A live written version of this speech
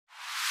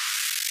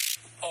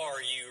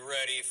Are you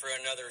ready for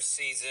another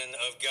season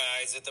of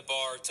Guys at the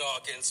Bar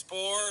Talking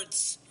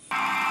Sports? Go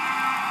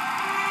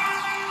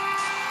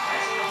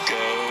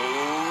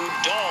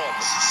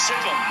Dogs, sip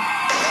 'em.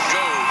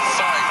 Go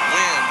fight,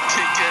 win,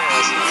 kick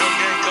ass, go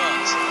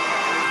Gamecocks.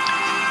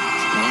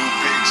 Woo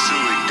Pig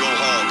Suey, go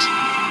Hogs.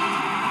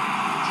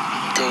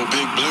 Go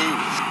Big Blue.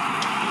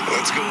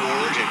 Let's go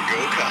Orange and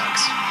go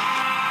Cox.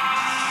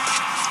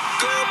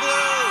 Go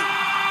Blue.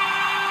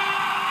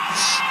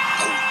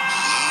 Oh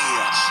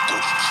yeah, go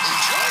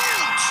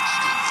Giants.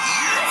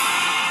 Yeah.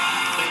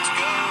 Let's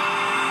go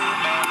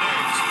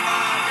Panthers.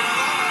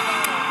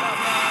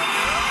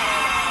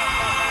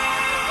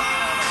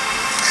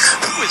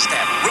 Who is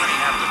that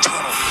running out of the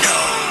tunnel? No,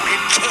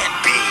 it can't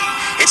be.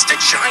 It's the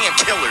Giant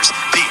Killers,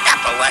 the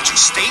Appalachian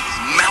State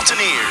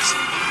Mountaineers.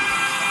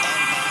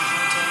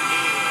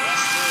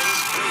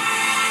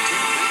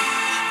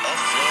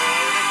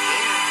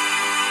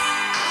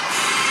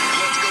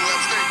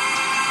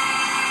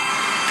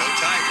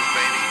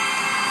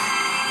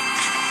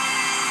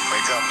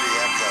 Up the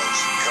Echoes.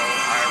 Go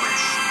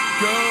Irish.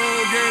 Go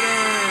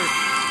Gators.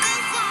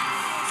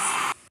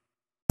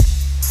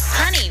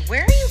 Honey,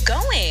 where are you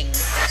going?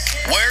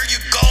 Where are you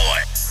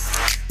going?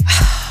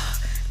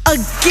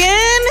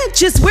 Again?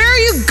 Just where are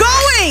you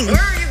going?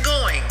 Where are you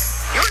going?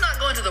 You're not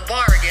going to the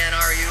bar again,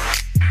 are you?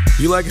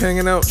 You like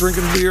hanging out,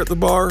 drinking beer at the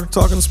bar,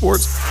 talking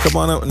sports? Come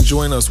on out and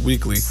join us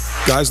weekly.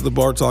 Guys at the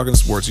Bar Talking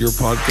Sports, your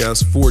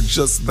podcast for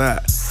just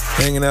that.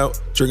 Hanging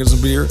out, drinking some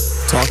beer,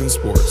 talking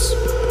sports.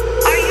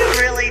 Are you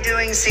really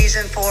doing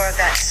season 4 of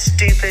that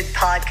stupid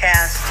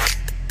podcast?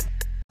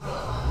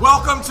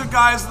 Welcome to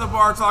Guys at the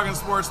Bar Talking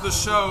Sports, the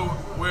show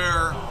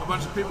where a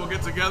bunch of people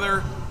get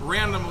together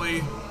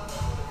randomly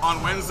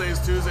on Wednesdays,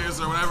 Tuesdays,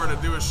 or whatever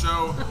to do a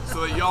show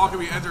so that y'all can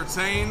be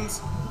entertained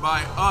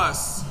by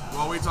us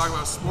while we talk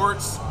about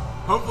sports.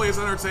 Hopefully it's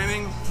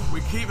entertaining.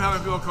 We keep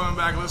having people coming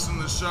back listening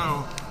to the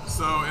show,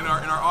 so and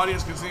our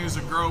audience continues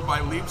to grow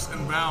by leaps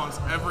and bounds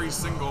every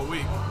single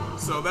week.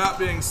 So that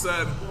being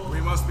said,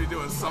 we must be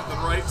doing something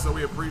right, so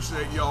we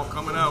appreciate y'all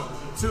coming out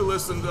to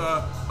listen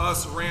to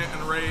us rant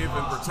and rave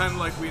and pretend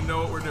like we know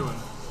what we're doing.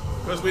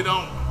 Because we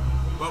don't,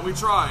 but we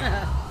try,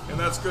 and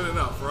that's good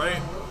enough, right?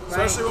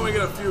 Especially when we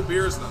get a few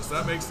beers in us,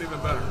 that makes it even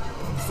better.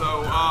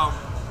 So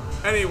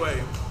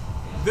anyway,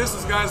 this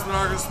is Guys at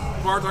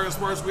the Bar Talking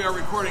Sports. We are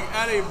recording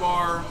at a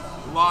bar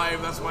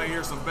live. That's why you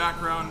hear some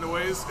background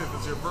noise. If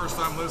it's your first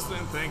time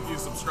listening, thank you.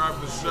 Subscribe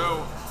to the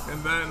show,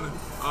 and then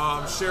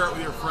share it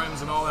with your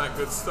friends and all that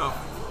good stuff.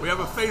 We have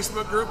a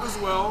Facebook group as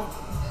well.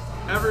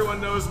 Everyone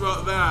knows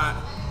about that,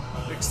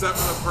 except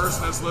for the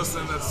person that's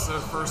listening that's a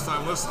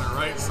first-time listener,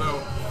 right?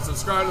 So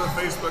subscribe to the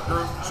Facebook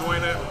group,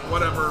 join it,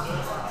 whatever.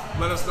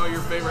 Let us know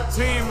your favorite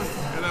team,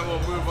 and then we'll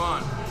move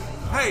on.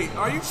 Hey,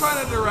 are you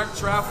trying to direct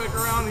traffic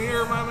around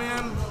here, my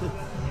man?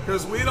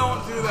 Because we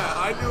don't do that.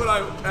 I do what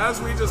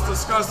as we just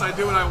discussed, I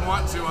do what I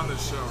want to on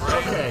this show,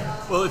 right? Okay.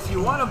 Well, if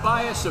you want to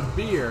buy us a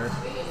beer.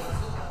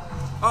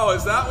 Oh,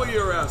 is that what you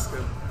were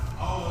asking?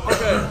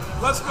 Okay,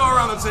 let's go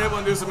around the table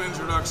and do some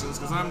introductions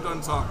because I'm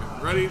done talking.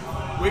 Ready?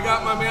 We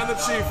got my man, the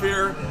Chief,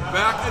 here.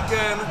 Back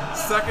again,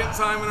 second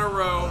time in a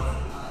row.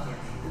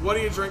 What are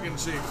you drinking,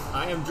 Chief?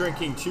 I am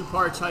drinking 2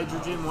 parts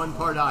hydrogen, 1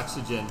 part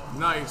oxygen.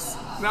 Nice.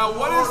 Now,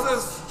 what is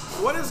this?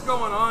 What is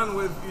going on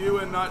with you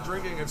and not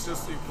drinking? It's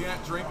just you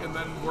can't drink and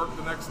then work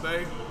the next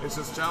day? It's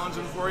just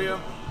challenging for you?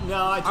 No,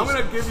 I'm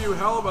going to give you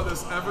hell about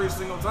this every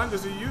single time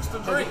because you used to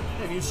drink.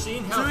 Have you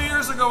seen how... 2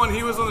 years ago when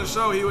he was on the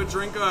show, he would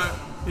drink a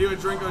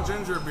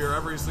ginger beer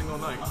every single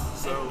night.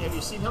 So Have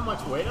you seen how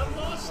much weight I've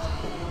lost?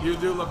 You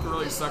do look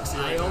really sexy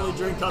right I only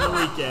drink on the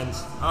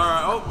weekends. All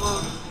right. Oh,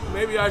 well,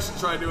 maybe I should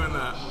try doing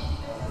that.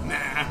 Nah,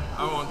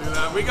 I won't do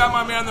that. We got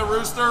my man, the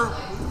Rooster.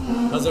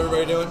 How's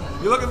everybody doing?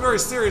 You're looking very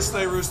serious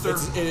today, Rooster.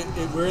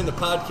 We're in the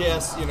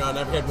podcast, and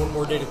I've had one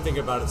more day to think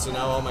about it, so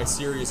now all my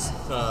serious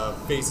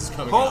face is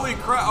coming out. Holy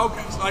crap.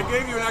 Okay, so I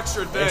gave you an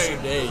extra day.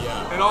 Extra day,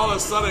 yeah. And all of a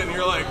sudden,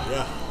 you're like,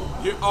 yeah.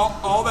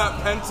 All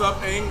that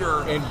pent-up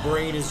anger. And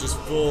brain is just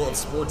full of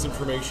sports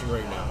information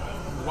right now.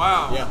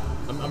 Wow. Yeah,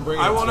 I'm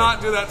bringing I it will to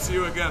not do that to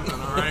you again, then,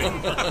 all right?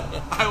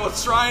 I will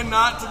try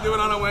not to do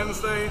it on a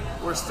Wednesday.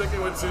 We're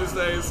sticking with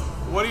Tuesdays.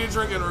 What are you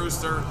drinking,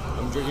 Rooster?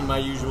 I'm drinking my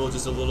usual,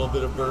 just a little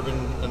bit of bourbon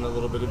and a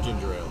little bit of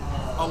ginger ale.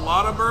 A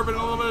lot of bourbon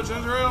and a little bit of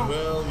ginger ale?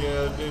 Well,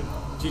 yeah.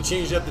 You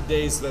changed up the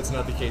days, so that's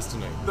not the case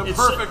tonight. The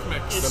perfect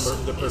mix. The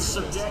perfect it's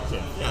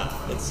subjective. Mix.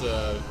 Yeah, it's...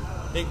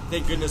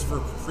 Thank goodness for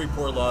free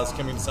pour laws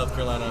coming to South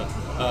Carolina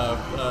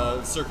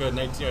circa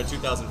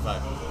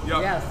 2005.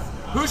 Yep. Yes.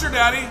 Who's your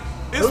daddy?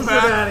 Who's your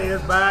daddy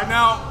is back.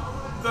 Now,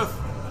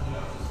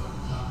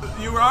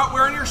 you were out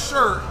wearing your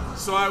shirt,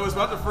 so I was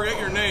about to forget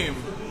your name.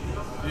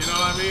 You know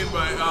what I mean?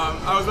 But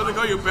I was about to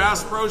call you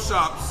Bass Pro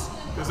Shops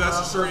because that's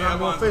the shirt you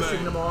have on today. I'm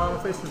fishing tomorrow. I'm on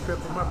a fishing trip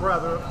with my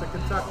brother up to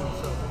Kentucky.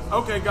 So.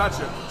 Okay,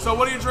 gotcha. So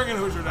what are you drinking,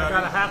 Who's your daddy? I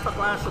got a half a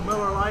glass of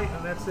Miller Lite,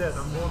 and that's it.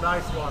 I'm going to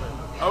ice water.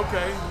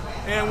 Okay.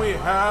 And we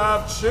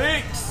have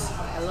Cheeks.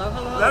 Hello,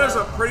 hello. That is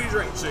a pretty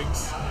drink,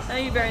 Cheeks.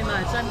 Thank you very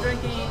much. I'm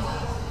drinking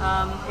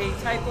a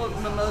type of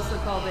mimosa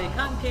called a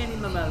cotton candy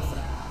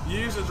mimosa. You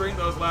used to drink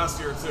those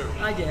last year too.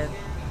 I did.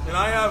 And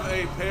I have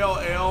a pale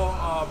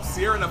ale,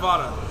 Sierra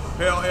Nevada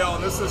pale ale,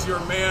 and this is your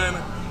man,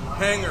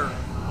 Hanger,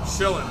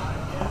 chillin'.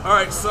 All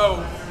right,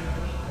 so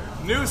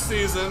new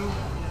season.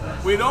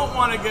 We don't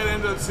want to get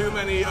into too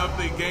many of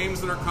the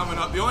games that are coming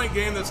up. The only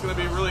game that's going to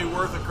be really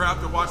worth a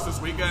crap to watch this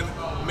weekend,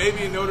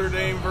 maybe Notre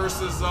Dame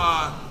versus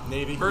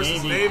Navy.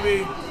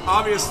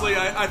 Obviously,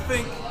 I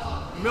think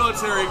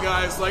military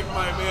guys like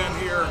my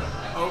man here.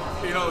 Oh,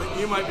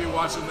 you might be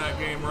watching that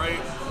game, right?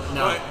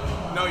 No.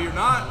 But, no, you're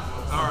not.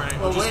 All right.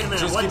 Well, wait a minute.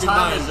 Just What keep in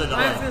time mind- is it?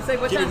 I was going to say,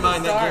 what Keep time in does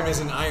mind it that start? game is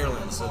in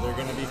Ireland, so they're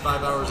going to be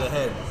 5 hours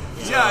ahead.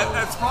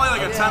 Yeah, it's probably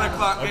like a 10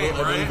 o'clock game, I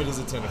believe right? it is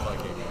a 10 o'clock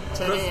game.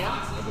 10 a.m.?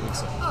 I believe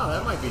so. Oh,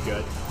 that might be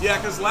good. Yeah,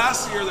 because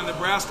last year the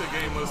Nebraska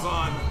game was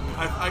on.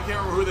 I can't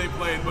remember who they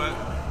played, but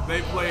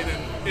they played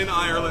in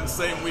Ireland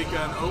same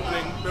weekend.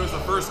 Opening, it was the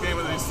first game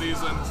of the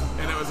season,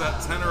 and it was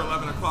at 10 or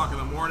 11 o'clock in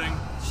the morning.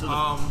 So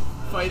the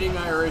Fighting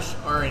Irish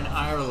are in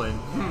Ireland.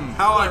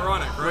 How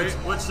ironic, right?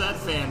 What's that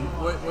fan?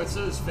 What's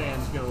those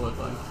fans going to look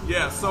like?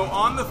 Yeah, so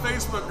on the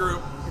Facebook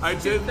group, I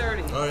did.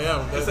 2:30. Oh,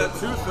 yeah. It's at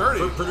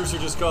 2:30. Producer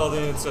just called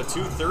in. It's a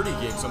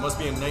 2:30 game, so it must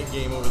be a night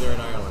game over there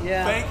in Ireland.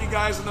 Yeah. Thank you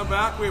guys in the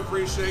back. We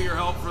appreciate your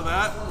help for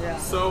that. Yeah.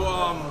 So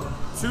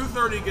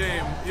 2:30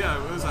 game.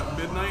 Yeah, it was at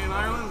midnight in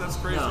Ireland. That's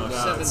crazy. No,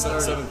 No, it's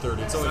 7:30.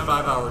 It's only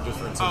 5 hour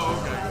difference. Oh,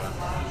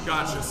 okay.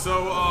 Gotcha.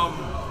 So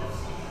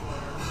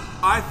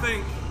I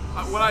think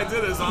what I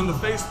did is on the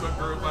Facebook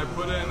group, I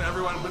put in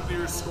everyone put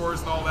your scores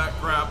and all that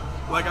crap,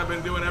 like I've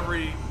been doing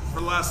for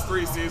the last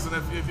 3 seasons.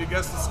 If you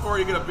guess the score,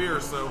 you get a beer.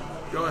 So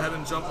go ahead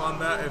and jump on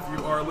that if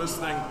you are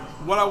listening.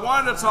 What I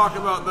wanted to talk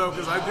about, though,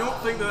 because I don't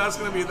think that's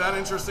going to be that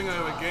interesting of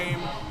a game.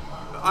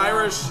 The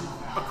Irish,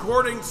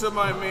 according to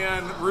my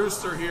man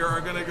Rooster here,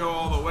 are going to go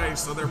all the way.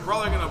 So they're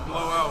probably going to blow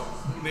out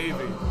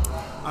Navy.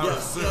 I would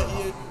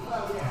assume.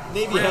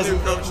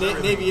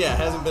 Navy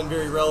hasn't been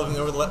very relevant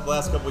over the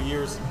last couple of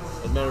years.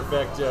 As a matter of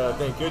fact,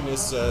 thank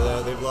goodness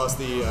they've lost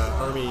the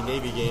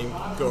Army-Navy game,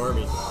 go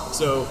Army.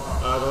 So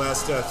the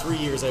last 3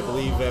 years, I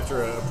believe,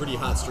 after a pretty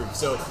hot streak.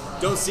 So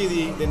don't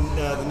see the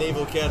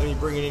Naval Academy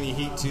bringing any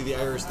heat to the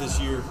Irish this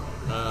year.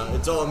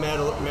 It's all a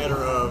matter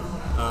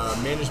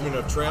of management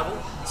of travel,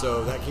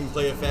 so that can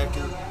play a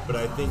factor. But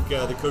I think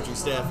the coaching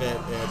staff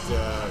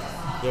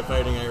at the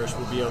Fighting Irish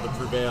will be able to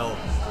prevail.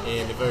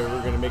 And if I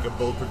were going to make a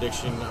bold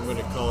prediction, I'm going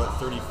to call it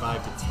 35-10.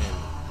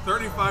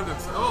 35 to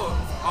 10. Oh,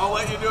 I'll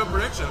let you do a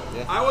prediction.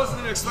 Yeah. I wasn't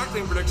even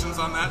expecting predictions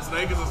on that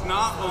today because it's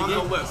not on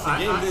the list. The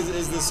game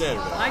is this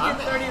Saturday. I get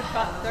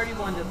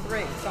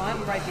 31-3, so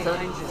I'm right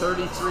behind you.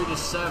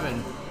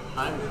 33-7.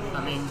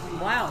 I mean,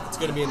 Wow. It's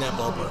going to be in that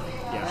ballpark.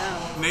 yeah.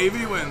 Wow.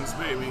 Navy wins,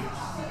 baby.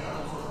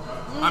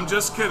 I'm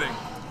just kidding.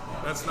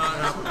 That's not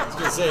happening. I was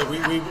going to say,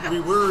 we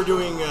were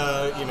doing,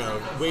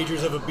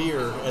 wagers of a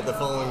beer at the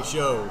following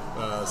show,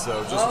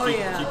 so just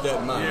keep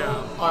that in mind.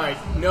 Yeah, All right,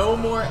 no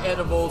more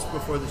edibles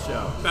before the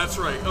show. that's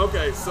right.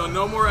 Okay, so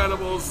no more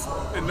edibles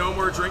and no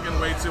more drinking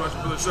way too much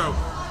for the show.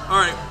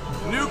 All right,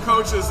 new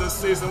coaches this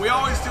season. We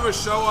always do a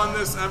show on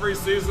this every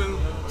season,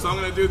 so I'm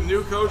going to do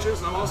new coaches,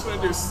 and I'm also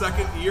going to do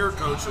second-year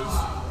coaches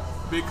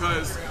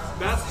because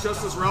that's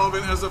just as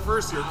relevant as a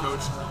first-year coach,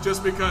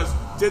 just because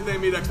did they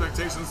meet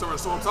expectations so much.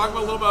 So we'll talk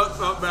about a little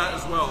about that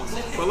as well.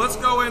 But let's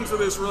go into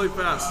this really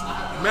fast.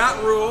 Matt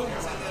Rhule,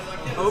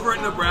 over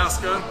at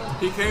Nebraska.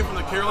 He came from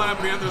the Carolina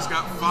Panthers,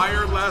 got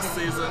fired last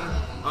season.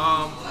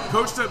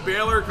 Coached at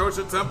Baylor, coached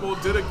at Temple,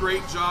 did a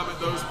great job at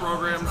those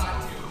programs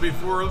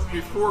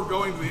before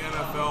going to the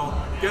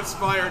NFL. Gets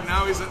fired,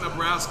 now he's at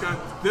Nebraska.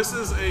 This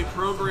is a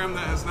program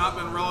that has not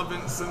been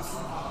relevant since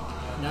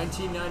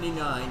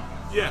 1999.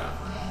 Yeah,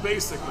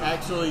 basically.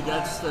 Actually,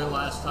 that's the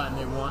last time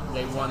they won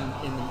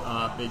in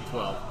Big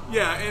 12.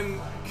 Yeah,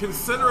 and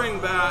considering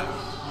that,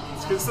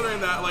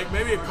 like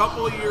maybe a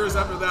couple of years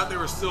after that, they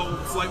were still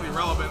slightly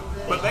relevant,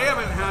 but they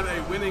haven't had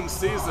a winning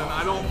season,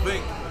 I don't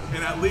think,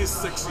 in at least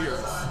 6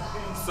 years.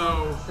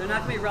 So They're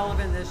not going to be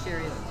relevant this year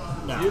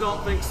either. No. you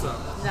don't think so?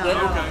 No.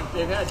 Okay.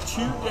 They've had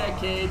 2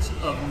 decades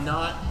of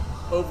not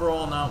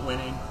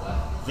winning.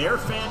 Their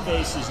fan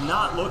base is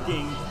not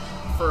looking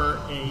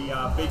for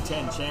a Big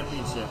Ten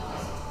championship.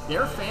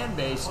 Their fan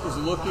base is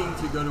looking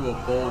to go to a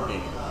bowl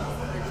game.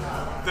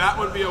 That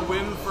would be a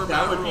win for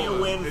That Matt would be a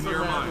Rhule win in for your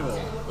Matt mind.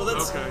 Rhule. Well,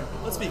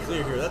 let's be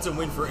clear here. That's a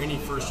win for any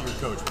first-year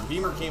coach. When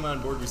Beamer came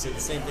on board, we said the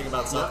same thing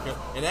about South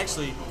Carolina. And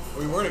actually,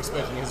 we weren't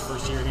expecting his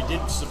first year. He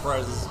did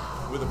surprise us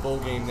with a bowl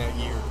game that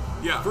year.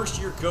 Yeah.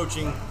 First-year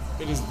coaching,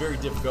 it is very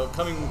difficult.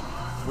 Coming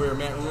where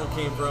Matt Rhule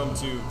came from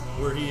to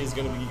where he is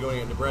going to be going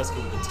at Nebraska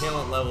with the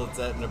talent level that's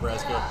at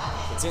Nebraska,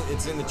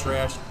 it's in the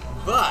trash.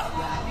 But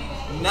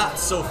not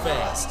so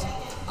fast.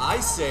 I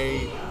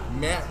say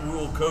Matt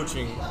Rhule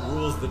coaching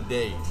rules the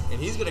day, and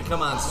he's going to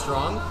come on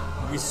strong.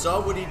 We saw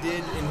what he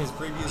did in his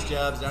previous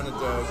jobs down at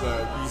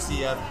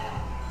UCF.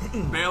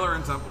 Baylor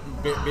and Temple.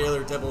 Baylor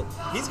and Temple.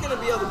 He's going to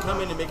be able to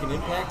come in and make an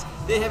impact.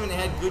 They haven't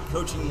had good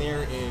coaching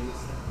there in,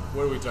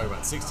 what are we talking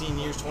about, 16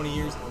 years, 20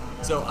 years?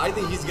 So I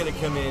think he's going to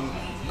come in,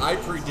 I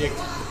predict,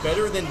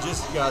 better than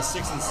just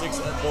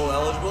 6-6 at bowl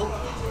eligible,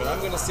 but I'm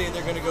going to say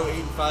they're going to go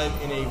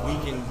 8-5 in a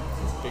weakened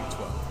Big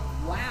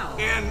 12. Wow.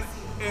 And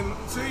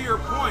to your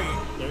point,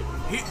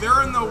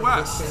 they're in the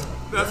West.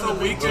 That's a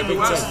week in the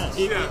West.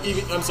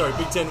 I'm sorry,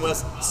 Big 10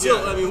 West. Still,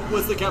 I mean,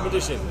 what's the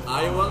competition?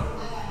 Iowa?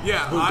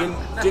 Yeah.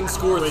 Who didn't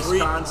score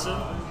Wisconsin.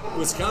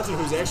 Wisconsin,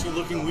 who's actually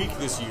looking weak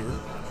this year,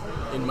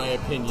 in my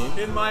opinion.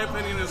 In my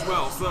opinion as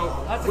well.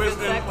 So, that's a good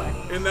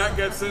segue. And that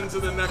gets into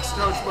the next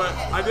coach. But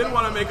I did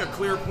want to make a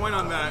clear point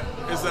on that,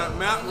 is that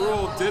Matt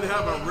Rhule did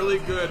have a really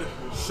good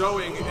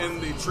showing in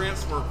the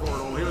transfer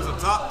portal. He was a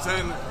top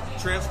 10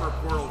 transfer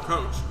portal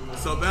coach.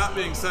 So that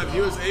being said, he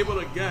was able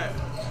to get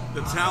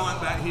the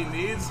talent that he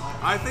needs.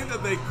 I think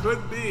that they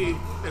could be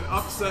an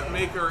upset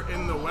maker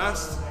in the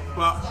West,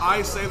 but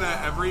I say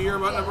that every year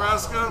about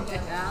Nebraska,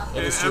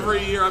 and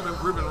every year I've been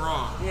proven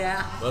wrong.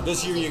 Yeah. Well,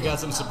 this year you got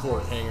some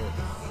support, Hanger.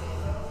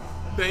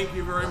 Thank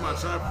you very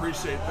much. I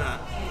appreciate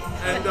that.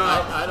 And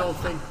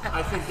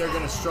I think they're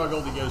going to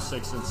struggle to go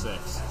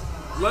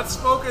 6-6. Let's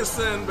focus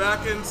in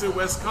back into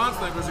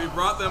Wisconsin because we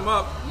brought them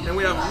up, and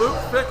we have Luke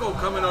Fickell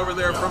coming over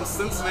there from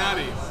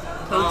Cincinnati.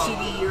 Coach of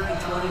the year in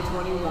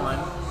 2021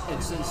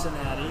 at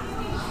Cincinnati.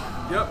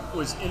 Yep.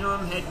 Was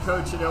interim head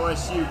coach at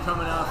OSU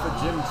coming off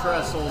of Jim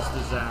Tressel's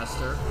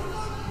disaster.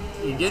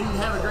 He didn't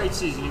have a great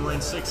season. He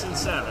went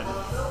 6-7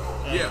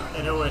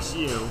 at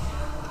OSU.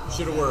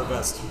 Should have wore a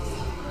vest.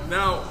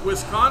 Now,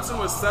 Wisconsin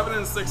was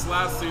 7-6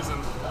 last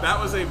season. That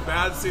was a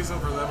bad season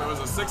for them. It was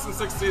a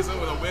 6-6 season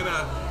with a win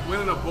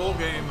in a bowl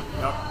game.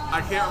 Yep.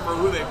 I can't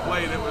remember who they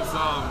played. It was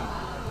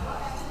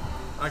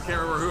I can't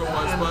remember who it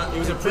was, but it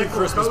was a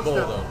pre-Christmas bowl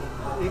though.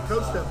 He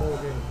coached that bowl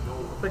game.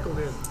 Fickel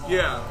did.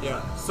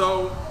 Yeah.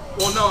 So,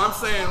 well, no, I'm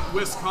saying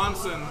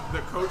Wisconsin,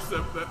 the coach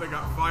that they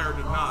got fired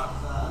did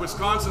not.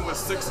 Wisconsin was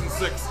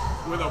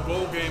 6-6 with a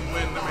bowl game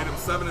win that made him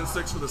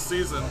 7-6 for the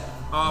season.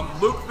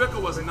 Luke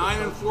Fickell was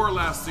 9-4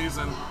 last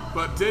season,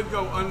 but did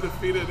go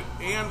undefeated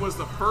and was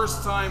the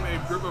first time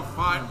a group of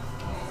five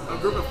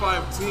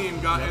team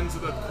got into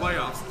the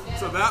playoffs.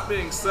 So that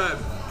being said,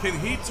 can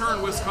he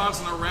turn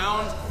Wisconsin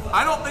around?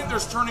 I don't think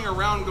there's turning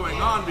around going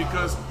on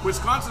because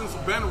Wisconsin's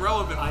been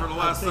relevant for the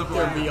last several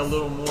years. I think they'll be a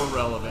little more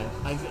relevant.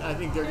 I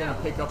think they're going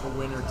to pick up a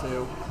win or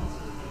two.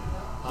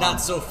 Not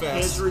so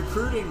fast. His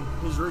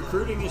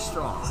recruiting is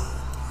strong.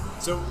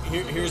 So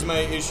here's my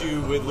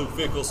issue with Luke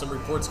Fickell. Some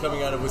reports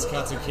coming out of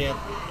Wisconsin camp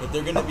that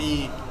they're going to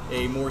be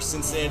a more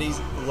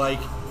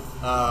Cincinnati-like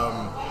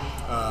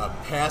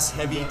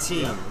pass-heavy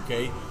team.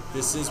 Okay,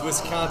 this is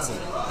Wisconsin,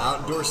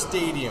 outdoor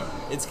stadium.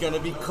 It's going to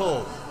be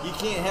cold. You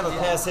can't have a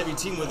pass-heavy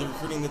team with the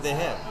recruiting that they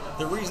have.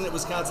 The reason that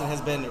Wisconsin has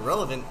been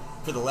relevant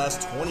for the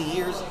last 20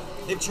 years,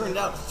 they've churned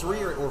out 3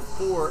 or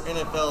 4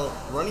 NFL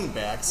running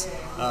backs,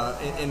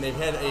 and they've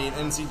had an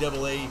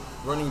NCAA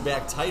running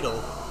back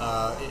title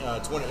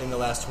in the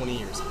last 20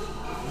 years.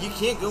 You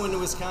can't go into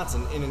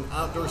Wisconsin in an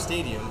outdoor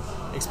stadium,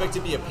 expect to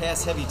be a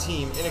pass-heavy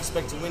team, and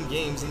expect to win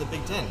games in the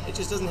Big Ten. It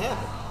just doesn't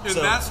happen. And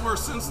that's where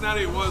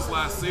Cincinnati was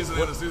last season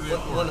and the season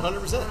before.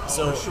 100%.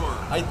 So for sure.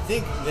 I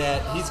think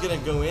that he's going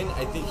to go in.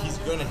 I think he's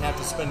going to have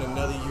to spend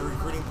another year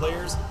recruiting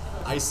players.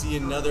 I see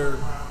another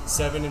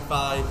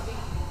 7-5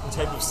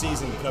 type of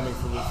season coming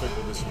for Luke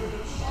Fickell this year.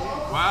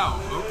 Wow,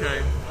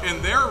 okay.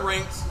 And they're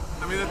ranked,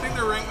 I think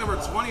they're ranked number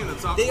 20 in the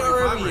top 25 They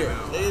are every year.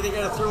 Now. They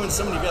got to throw in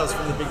somebody else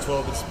from the Big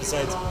 12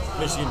 besides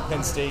Michigan,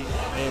 Penn State,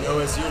 and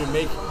OSU to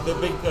make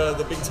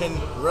the Big 10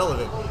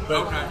 relevant.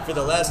 But for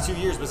the last 2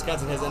 years,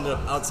 Wisconsin has ended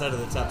up outside of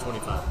the top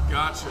 25.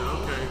 Gotcha,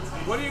 okay.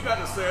 What do you got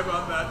to say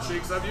about that,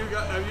 Cheeks? Did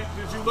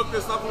you look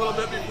this up a little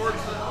bit before?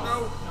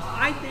 No?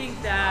 I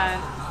think that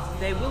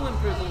they will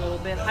improve a little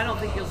bit. I don't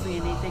think you'll see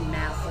anything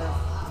massive.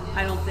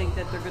 I don't think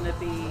that they're going to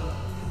be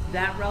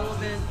that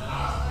relevant.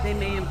 They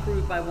may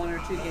improve by 1 or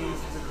 2 games,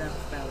 but that's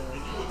about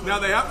it. Now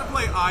they have to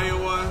play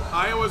Iowa.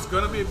 Iowa's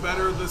going to be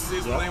better this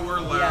season than they were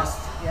last.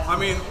 Yeah.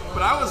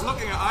 But I was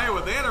looking at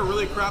Iowa. They had a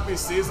really crappy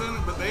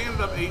season, but they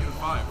ended up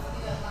 8-5.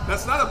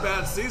 That's not a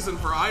bad season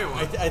for Iowa.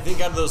 I think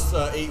out of those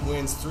 8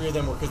 wins, 3 of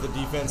them were because the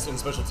defense and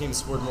special teams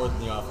scored more than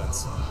the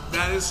offense.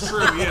 That is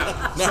true,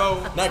 yeah.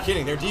 Not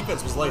kidding. Their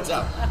defense was lights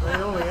out. They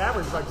only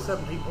averaged like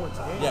 17 points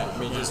a game.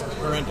 Yeah, just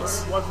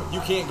horrendous.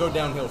 You can't go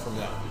downhill from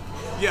that.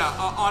 Yeah,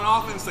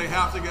 on offense they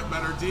have to get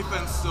better.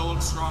 Defense still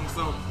looks strong,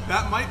 so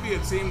that might be a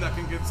team that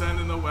can contend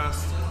in the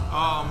West.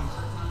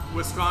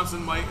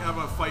 Wisconsin might have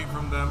a fight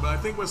from them, but I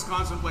think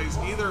Wisconsin plays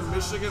either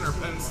Michigan or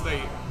Penn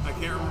State. I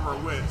can't remember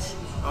which.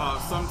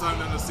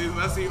 Sometime in the season.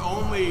 That's the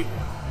only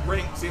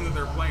ranked team that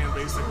they're playing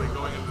basically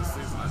going into the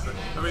season, I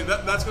think.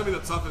 That's going to be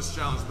the toughest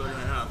challenge they're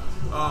going to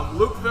have.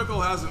 Luke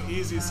Fickell has an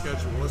easy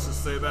schedule, let's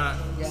just say that.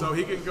 Yeah. So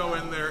he can go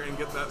in there and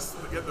get those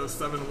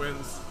 7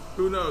 wins.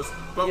 Who knows?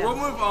 But we'll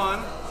move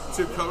on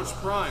to Coach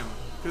Prime,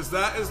 because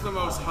that is the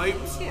most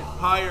hyped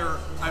hire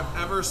I've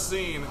ever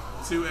seen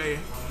to a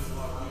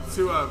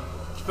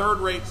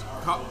third-rate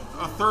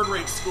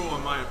school,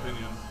 in my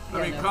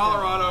opinion.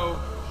 Colorado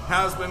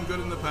has been good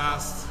in the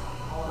past,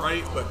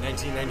 right? But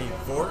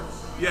 1994?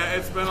 Yeah,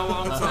 it's been a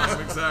long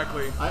time,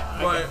 exactly.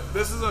 But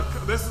this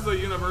is a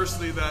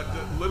university that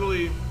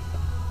literally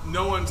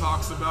no one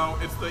talks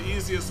about. It's the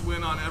easiest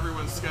win on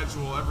everyone's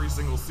schedule every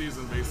single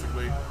season,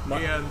 basically.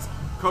 And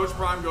Coach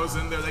Prime goes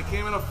in there. They can't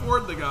even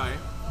afford the guy.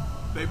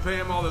 They pay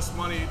him all this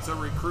money to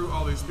recruit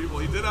all these people.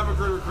 He did have a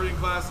good recruiting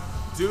class.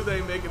 Do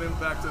they make an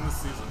impact in the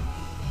season?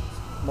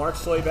 Mark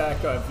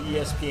Slayback of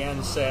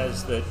ESPN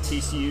says that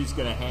TCU is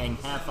going to hang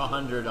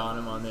 100 on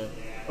him on the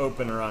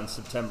opener on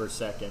September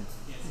 2nd.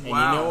 And you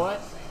know what?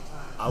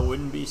 I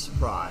wouldn't be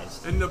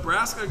surprised. And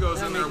Nebraska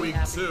goes in there week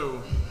 2,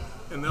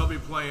 and they'll be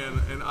playing,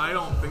 and I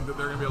don't think that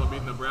they're going to be able to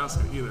beat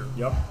Nebraska either.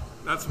 Yep.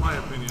 That's my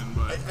opinion.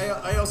 But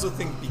I also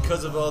think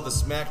because of all the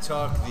smack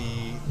talk,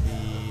 the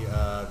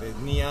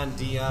Neon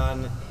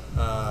Dion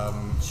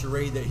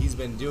charade that he's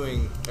been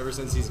doing ever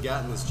since he's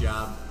gotten this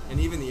job, and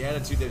even the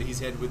attitude that he's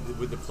had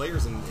with the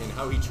players and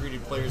how he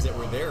treated players that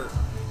were there,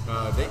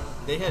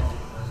 they had,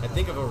 I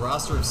think, of a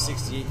roster of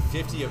 68,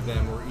 50 of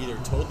them were either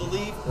told to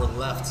leave or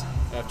left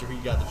after he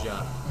got the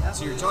job. Yep.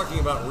 So you're talking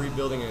about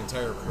rebuilding an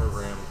entire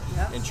program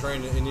and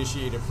trying to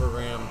initiate a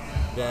program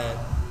that,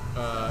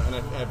 and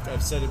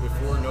I've said it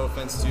before, no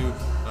offense to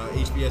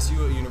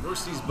HBSU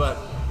universities, but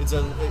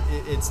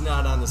it's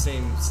not on the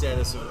same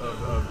status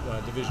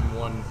of Division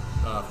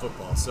I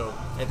football. So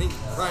I think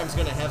Prime's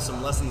going to have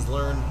some lessons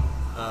learned.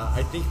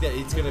 I think that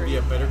it's going to be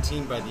a better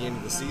team by the end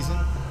of the season,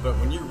 but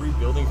when you're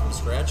rebuilding from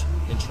scratch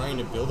and trying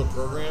to build a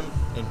program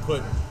and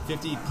put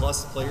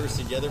 50-plus players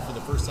together for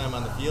the first time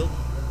on the field,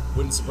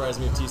 wouldn't surprise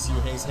me if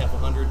TCU hangs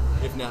 100,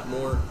 if not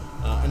more.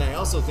 And I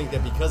also think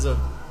that because of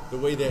the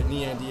way that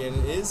Neon Dion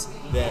is,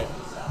 that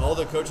all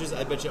the coaches,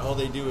 I bet you all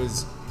they do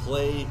is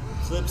play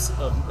clips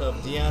of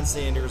Deion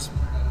Sanders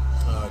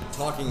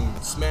talking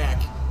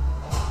smack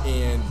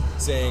and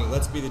saying,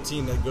 let's be the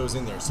team that goes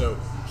in there. So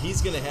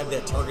he's going to have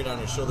that target on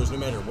his shoulders no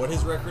matter what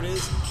his record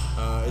is.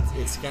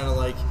 It's kind of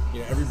like,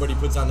 everybody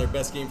puts on their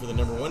best game for the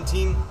number 1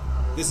 team.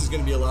 This is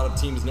going to be a lot of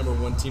teams' number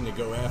 1 team to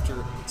go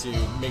after to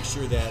make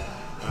sure that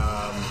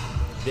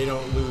they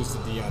don't lose to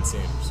Deion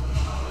Sanders.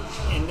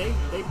 And they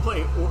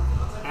play,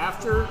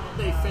 after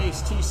they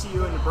face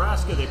TCU and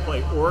Nebraska, they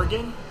play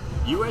Oregon,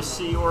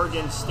 USC,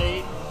 Oregon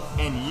State,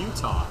 and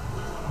Utah.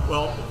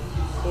 Well,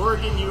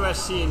 Oregon,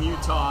 USC, and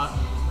Utah,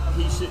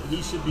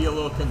 he should be a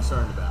little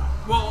concerned about.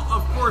 Well,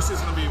 of course he's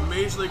going to be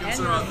majorly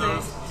concerned about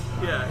those.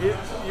 Yeah,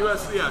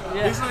 USC. Yeah,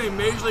 he's going to be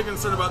majorly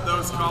concerned about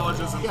those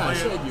colleges and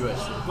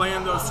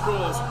playing those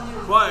schools.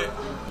 But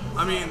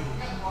I mean,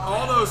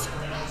 all those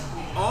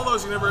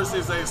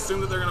universities, they assume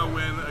that they're going to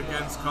win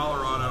against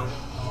Colorado.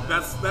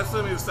 That's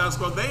going to be the status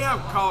quo. They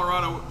have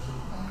Colorado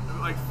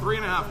like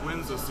 3.5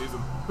 wins this season.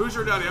 Who's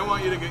your daddy? I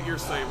want you to get your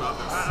say about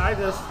this.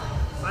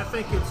 I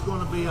think it's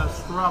going to be a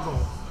struggle,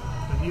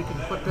 and you can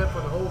put that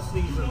for the whole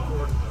season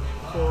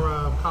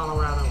for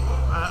Colorado.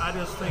 I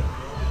just think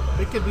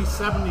it could be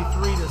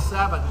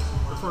 73-7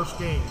 the first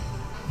game.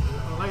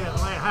 Lay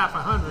 100. I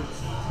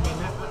mean,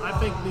 I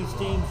think these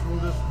teams will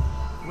just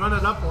run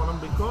it up on them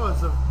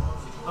because of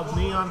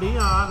Neon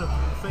Dion, of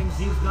things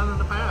he's done in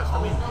the past.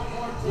 I mean,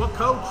 what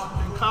coach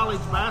in college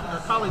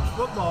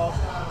football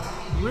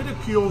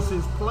ridicules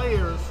his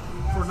players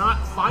for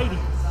not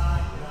fighting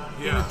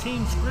in a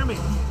team scrimmage?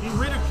 He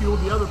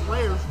ridiculed the other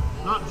players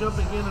not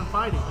jumping in and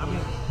fighting. I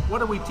mean,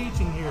 what are we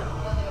teaching here?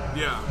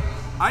 Yeah,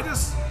 I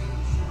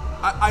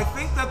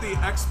think that the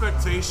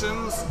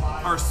expectations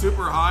are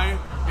super high,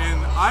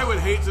 and I would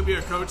hate to be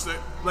a coach that,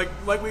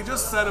 like we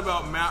just said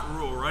about Matt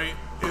Rhule, right?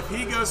 If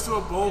he goes to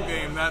a bowl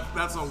game,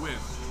 that's a win.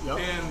 Yep.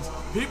 And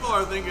people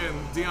are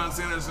thinking Deion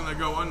Sanders is going to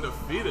go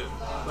undefeated.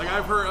 Like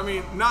I've heard, I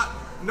mean,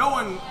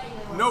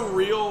 no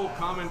real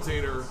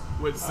commentator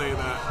would say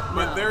that,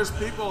 but there's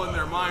people in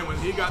their mind when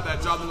he got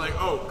that job, they're like,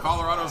 oh,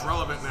 Colorado's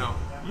relevant now.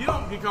 You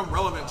don't become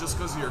relevant just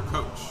because of your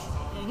coach.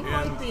 He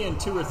might be in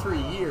 2 or 3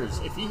 years.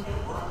 If he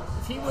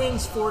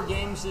wins 4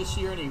 games this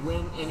year and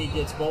he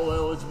gets bowl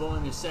eligible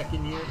in his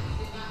second year,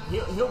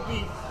 he'll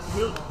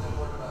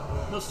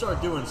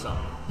start doing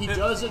something. He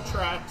does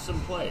attract some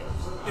players.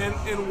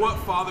 And what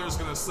father is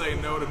going to say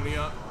no to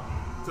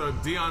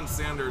Deion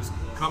Sanders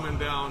coming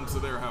down to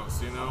their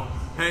house?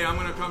 Hey, I'm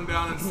going to come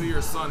down and see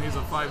your son. He's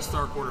a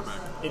 5-star quarterback.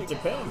 It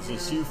depends.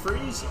 Is Hugh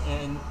Freeze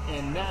and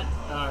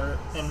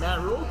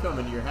Matt Rhule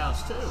coming to your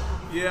house too?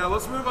 Yeah,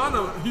 let's move on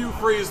to Hugh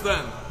Freeze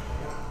then.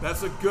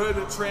 That's a good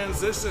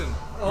transition.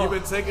 You've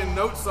been taking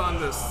notes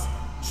on this,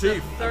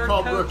 Chief. Third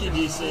called coach rookie in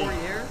DC. 4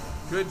 years.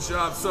 Good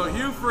job. So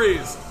Hugh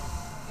Freeze,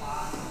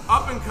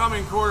 up and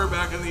coming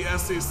quarterback in the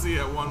SEC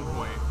at one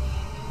point.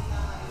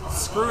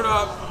 Screwed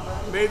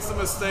up, made some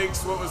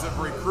mistakes. What was it,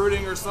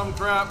 recruiting or some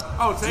crap?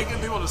 Oh, taking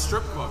people to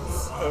strip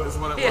clubs is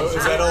what it was.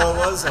 Is that all it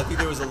was? I think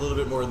there was a little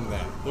bit more than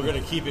that. We're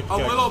going to keep it... A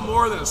little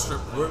more than a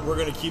strip club. We're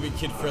going to keep it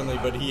kid-friendly,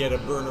 but he had a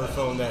burner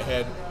phone that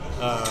had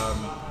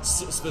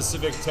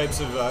specific types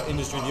of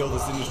industry, the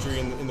oldest industry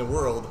in the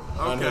world,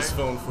 on his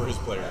phone for his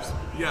players.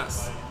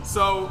 Yes.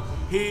 So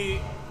he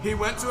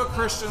went to a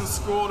Christian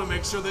school to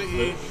make sure that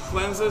he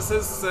cleanses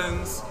his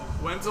sins,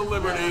 went to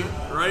Liberty,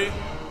 right?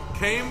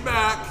 Came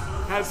back,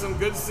 had some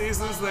good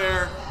seasons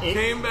there,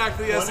 came back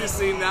to the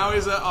SEC, now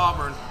he's at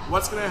Auburn.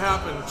 What's going to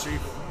happen, Chief?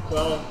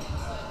 Well,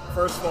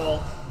 first of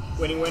all,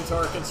 when he went to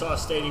Arkansas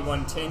State, he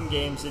won 10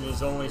 games in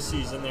his only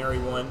season there.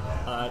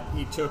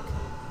 He took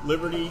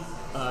Liberty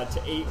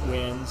to 8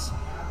 wins.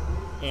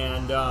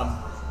 And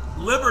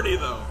Liberty,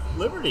 though.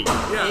 Liberty.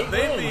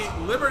 Yeah,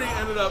 Liberty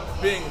ended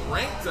up being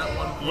ranked at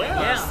one point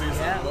last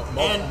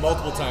season.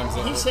 Multiple times.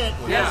 He's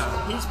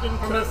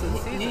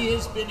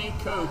been a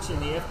coach in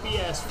the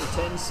FBS for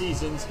 10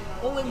 seasons,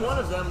 only one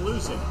of them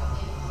losing.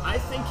 I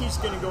think he's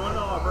going to go into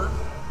Auburn.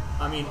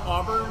 I mean,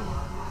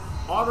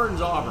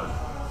 Auburn's Auburn.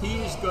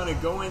 He's going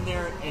to go in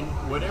there and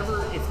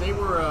whatever, if they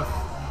were a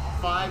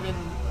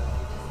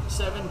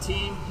 5-7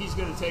 team, he's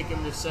going to take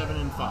them to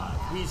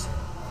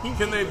 7-5.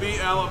 Can they beat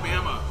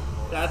Alabama?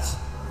 That's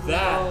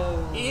that.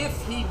 No.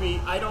 If he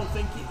beat, I don't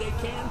think they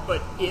can,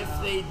 but if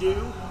they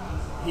do,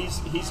 he's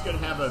going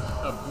to have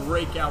a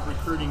breakout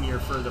recruiting year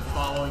for the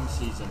following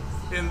season.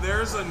 And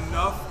there's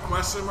enough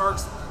question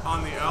marks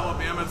on the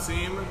Alabama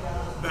team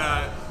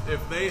that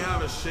if they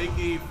have a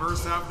shaky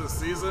first half of the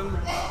season,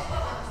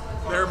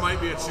 there might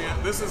be a chance.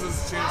 This is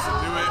his chance to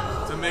do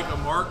it, to make a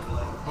mark.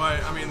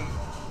 But, I mean,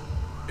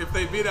 if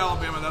they beat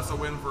Alabama, that's a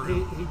win for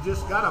him. He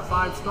just got a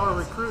 5-star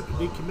recruit to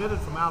be committed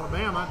from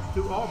Alabama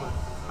to Auburn.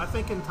 I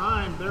think in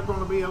time they're going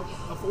to be a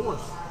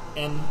force.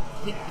 And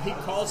he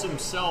calls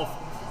himself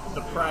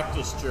the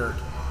practice jerk.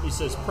 He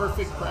says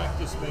perfect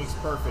practice makes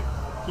perfect.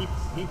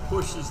 He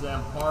pushes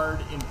them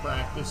hard in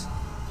practice,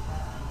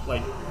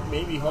 like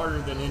maybe harder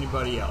than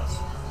anybody else.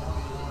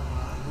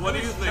 What do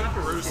you think,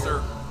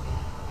 Brewster?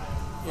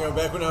 You know,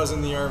 back when I was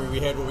in the Army, we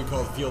had what we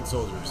called field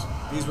soldiers.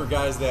 These were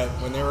guys that,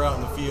 when they were out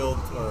in the field,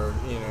 or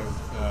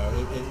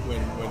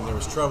when there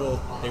was trouble,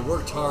 they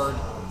worked hard.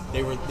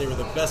 They were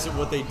the best at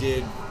what they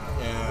did,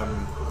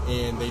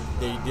 and they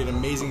did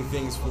amazing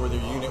things for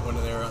their unit when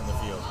they were out in the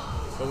field.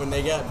 But when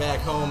they got back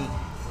home,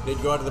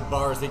 they'd go out to the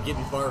bars. They'd get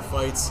in bar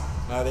fights.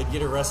 They'd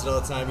get arrested all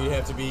the time. You'd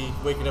have to be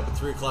waking up at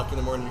 3 o'clock in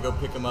the morning to go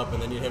pick them up,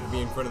 and then you'd have to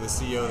be in front of the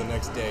CEO the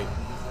next day.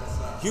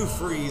 Hugh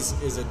Freeze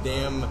is a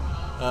damn.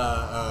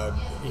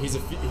 He's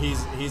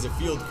a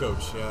field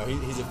coach.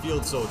 He's a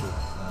field soldier,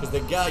 because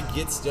the guy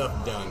gets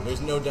stuff done.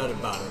 There's no doubt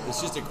about it.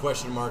 It's just a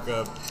question mark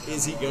of,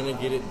 is he going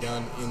to get it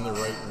done in the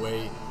right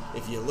way?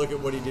 If you look at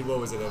what he did, what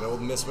was it, at Ole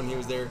Miss when he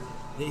was there?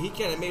 He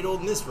kind of made Ole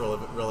Miss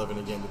relevant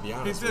again, to be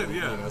honest. He did,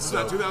 yeah. Was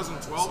that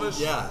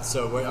 2012-ish? Yeah.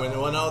 So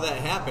when all that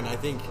happened, I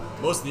think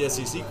most of the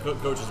SEC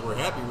coaches were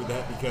happy with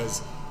that,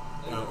 because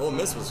Ole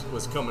Miss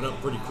was coming up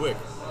pretty quick.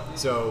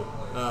 So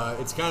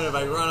it's kind of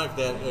ironic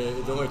that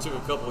it only took a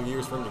couple of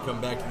years for him to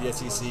come back to the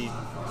SEC.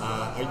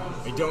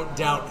 I don't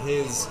doubt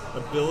his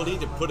ability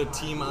to put a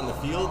team on the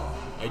field.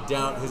 I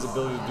doubt his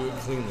ability to do it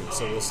cleanly.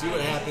 So we'll see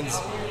what happens.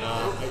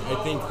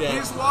 I think that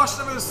he's washed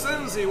of his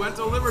sins. He went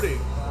to Liberty.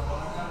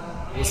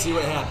 We'll see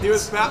what happens. He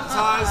was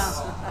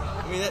baptized.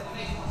 I mean, the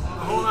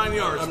whole 9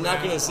 yards. I'm not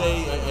going to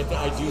say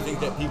I do think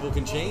that people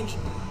can change,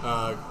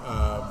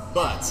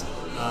 but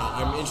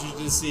I'm interested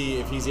to see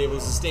if he's able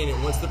to sustain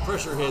it once the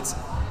pressure hits.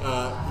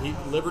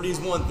 Liberty's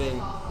one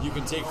thing. You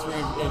can take 2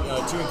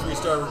 and 3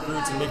 star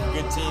recruits and make a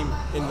good team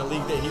in the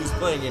league that he was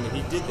playing in, and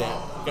he did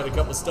that. Got a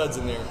couple studs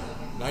in there.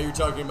 Now you're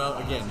talking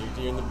about, again,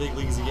 you're in the big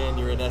leagues again.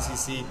 You're in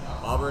SEC.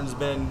 Auburn's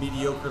been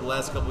mediocre the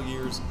last couple of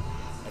years.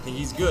 I think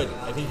he's good.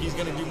 I think he's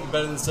going to do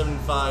better than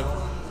 7-5.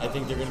 I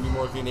think they're going to be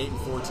more like an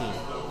 8-4 team.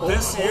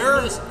 This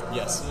year?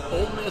 Yes.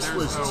 Ole Miss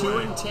was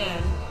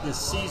 2-10 the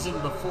season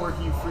before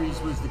Hugh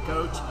Freeze was the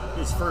coach.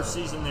 His first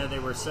season there, they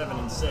were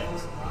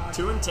 7-6.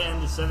 2-10 to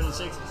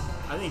 7-6.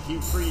 I think Hugh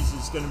Freeze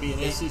is going to be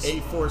an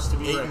SEC force to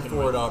be reckoned with.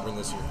 8-4 at Auburn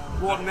this year.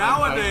 Well,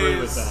 I agree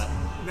with that.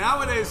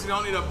 Nowadays, you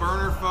don't need a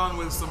burner phone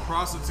with some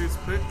prostitutes'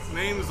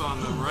 names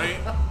on them, right?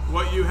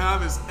 What you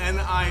have is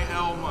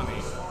NIL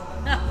money.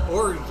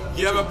 Or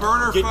you have a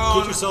burner phone.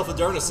 Get yourself a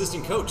darn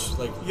assistant coach.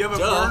 Like, you have a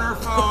burner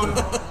phone.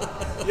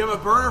 You have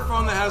a burner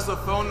phone that has the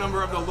phone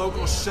number of the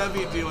local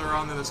Chevy dealer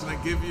on there that's going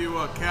to give you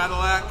a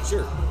Cadillac,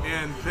 sure,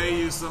 and pay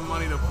you some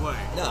money to play.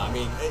 No, I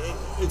mean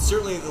it's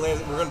certainly.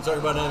 We're going to talk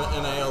about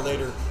NIL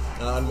later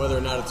on whether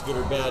or not it's good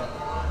or bad.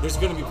 There's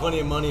going to be plenty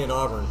of money at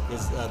Auburn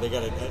because they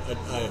got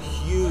a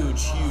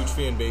huge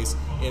fan base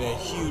and a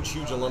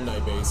huge alumni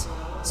base.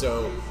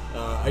 So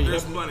I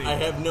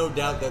have no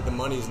doubt that the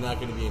money is not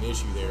going to be an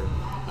issue there.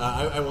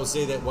 I will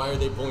say that why are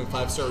they pulling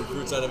 5-star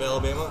recruits out of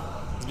Alabama?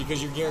 It's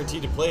because you're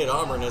guaranteed to play at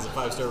Auburn as a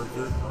 5-star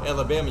recruit.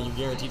 Alabama, you're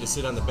guaranteed to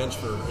sit on the bench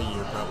for a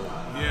year probably.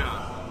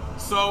 Yeah.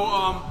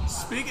 So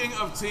speaking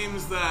of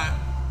teams that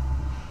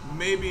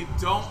maybe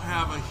don't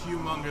have a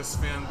humongous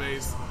fan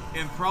base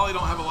and probably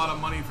don't have a lot of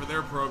money for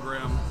their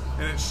program,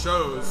 and it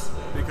shows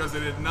because they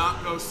did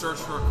not go search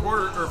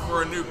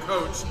for a new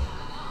coach,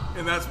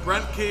 and that's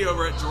Brent Key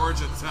over at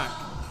Georgia Tech.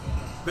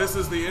 This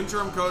is the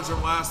interim coach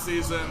of last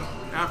season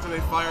after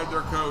they fired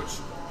their coach,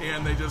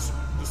 and they just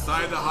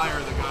decided to hire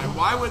the guy.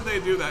 Why would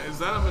they do that? Is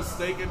that a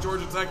mistake at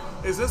Georgia Tech?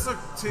 Is this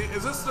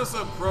just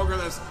a program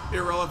that's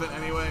irrelevant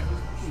anyway?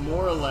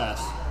 More or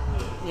less.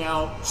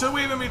 Now, should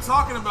we even be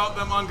talking about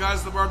them on Guys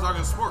at the Bar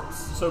Talking Sports?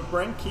 So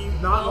Brent Key,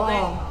 not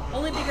long.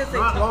 Only because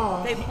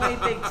they play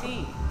big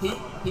team.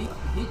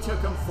 He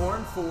took them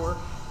 4-4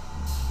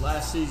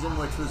 last season,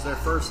 which was their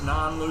first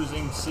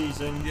non-losing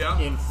season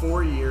in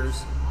 4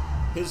 years.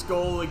 His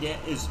goal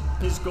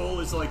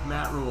is like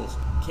Matt Rhule's.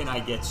 Can I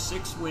get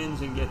 6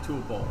 wins and get to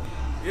a bowl?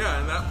 Yeah,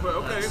 and that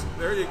put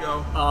there you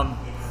go.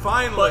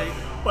 Finally,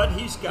 but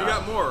he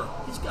got more.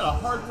 He's got a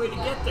hard way to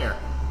get there.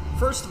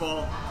 First of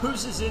all,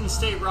 who's his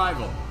in-state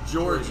rival?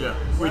 Georgia,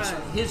 which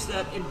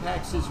that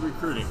impacts his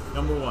recruiting.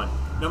 Number one.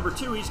 Number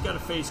two, he's got to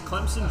face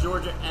Clemson,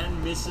 Georgia,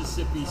 and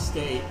Mississippi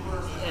State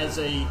as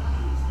a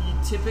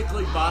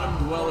typically bottom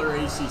dweller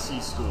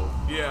ACC school.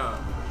 Yeah.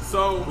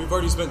 So we've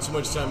already spent too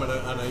much time on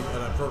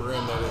a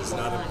program that is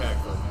not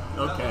impactful.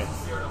 Okay.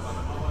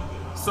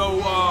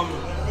 So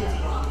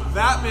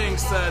that being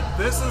said,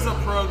 this is a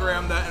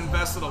program that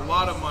invested a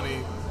lot of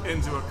money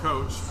into a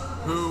coach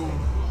who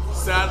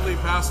sadly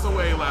passed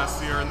away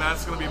last year, and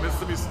that's going to be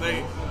Mississippi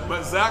State.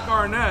 But Zach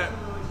Arnett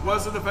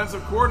was the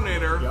defensive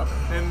coordinator,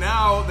 and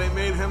now they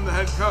made him the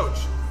head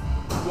coach.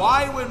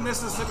 Why would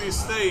Mississippi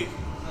State,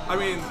 I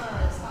mean,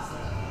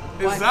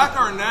 is Zach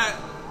Arnett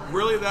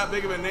really that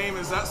big of a name?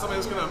 Is that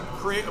somebody that's going to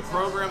create a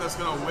program that's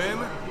going to win?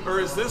 Or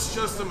is this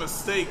just a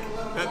mistake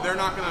that they're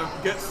not going to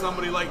get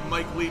somebody like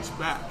Mike Leach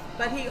back?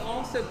 But he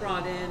also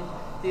brought in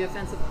the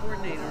offensive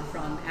coordinator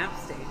from App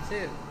State,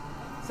 too.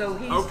 So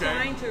he's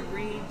trying to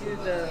redo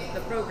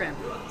the program.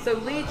 So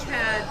Leach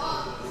had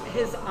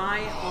his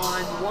eye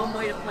on one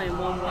way to play and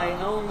one way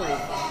only.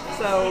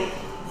 So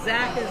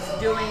Zach is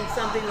doing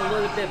something a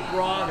little bit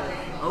broader.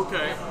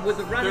 Okay. With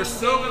the running they're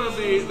still going to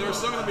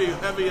be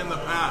heavy in the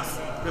pass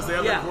because they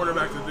have their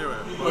quarterback to do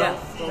it. Well,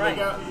 they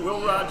got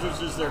Will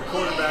Rogers as their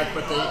quarterback,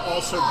 but they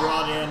also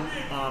brought in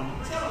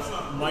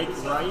Mike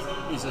Wright.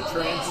 He's a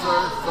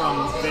transfer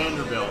from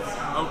Vanderbilt.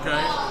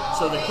 Okay.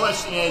 So the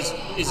question is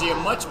he a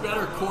much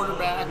better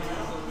quarterback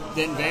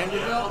than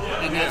Vanderbilt,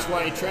 and that's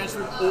why he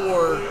transferred,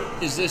 or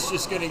is this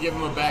just going to give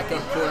him a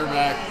backup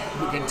quarterback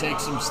who can take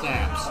some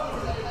snaps?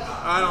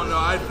 I don't know.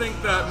 I think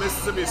that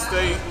Mississippi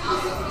State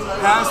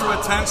has the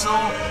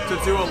potential to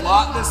do a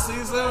lot this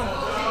season,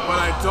 but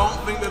I don't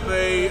think that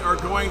they are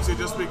going to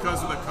just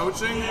because of the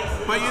coaching.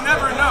 But you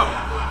never know.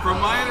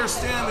 From my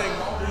understanding,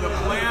 the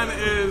plan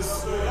is,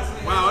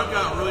 wow, it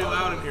got really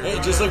loud in here.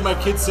 Hey, just like my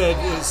kids say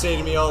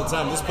to me all the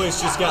time, this place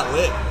just got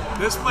lit.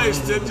 This place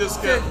did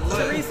just get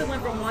lit. Teresa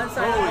went from one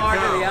side of the bar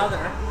to the other.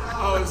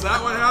 Oh, is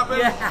that what happened?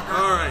 Yeah.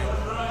 All right.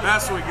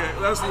 That's what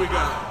we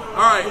got.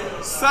 All right,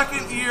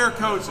 second-year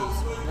coaches.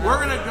 We're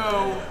going to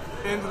go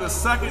into the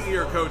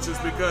second-year coaches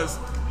because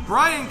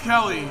Brian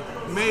Kelly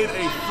made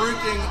a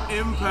freaking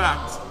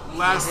impact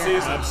last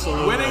season.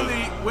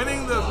 Absolutely.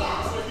 Winning the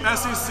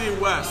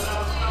SEC West.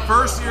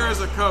 First year as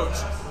a coach.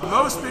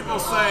 Most people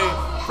say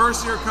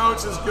first-year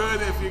coach is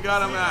good if you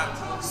got them at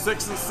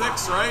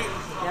 6-6, right?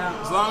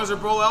 Yeah. As long as they're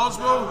bowl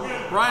eligible.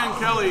 Brian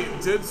Kelly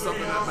did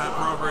something at that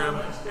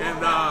program.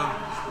 And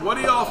what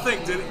do y'all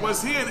think?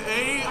 Was he an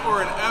A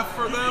or an F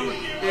for them?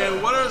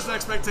 And what are his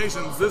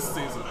expectations this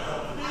season?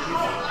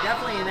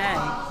 Definitely an A.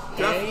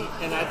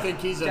 And I think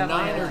he's a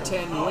 9 or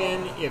 10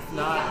 win, if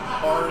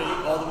not already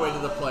all the way to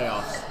the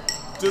playoffs.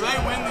 Do they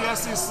win the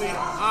SEC?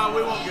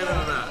 We won't get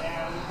into that.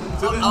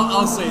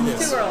 I'll say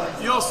this. Too early.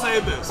 You'll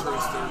say this,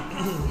 Rooster.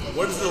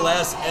 What is the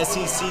last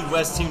SEC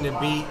West team to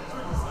beat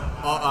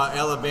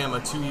Alabama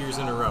 2 years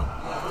in a row?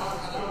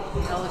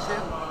 LSU?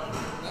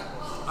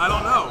 I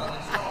don't know.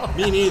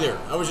 Me neither.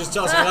 I was just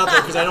tossing it out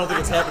there because I don't think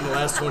it's happened in the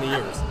last 20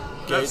 years.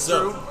 Okay, That's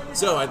true.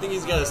 So I think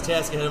he's got his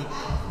task ahead of him.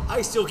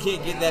 I still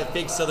can't get that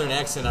fake Southern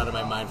accent out of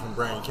my mind from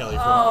Brian Kelly.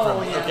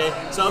 Okay,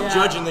 so I'm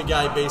judging the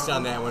guy based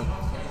on that one.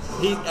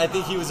 I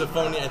think he was a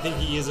phony. I think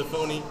he is a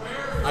phony.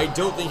 I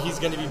don't think he's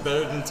going to be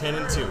better than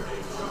 10-2.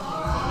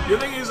 You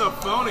think he's a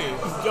phony?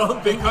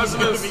 Don't think he's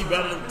going to be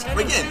better than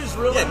 10-2 is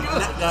really good.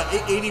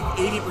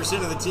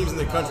 80% of the teams in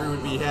the country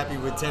would be happy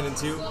with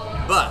 10-2,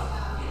 but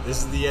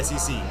this is the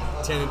SEC.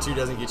 10-2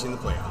 doesn't get you in the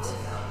playoffs.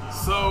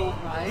 So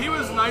he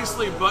was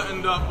nicely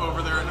buttoned up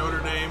over there at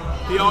Notre Dame.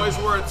 He always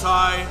wore a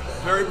tie,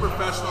 very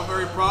professional,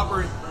 very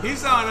proper.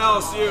 He's down at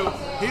LSU.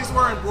 He's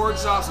wearing board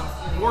shorts and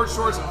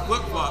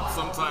flip-flops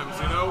sometimes,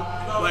 you know?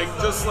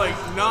 Just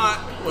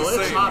not the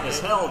same. It's hot as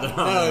hell down there.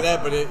 Not only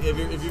that, but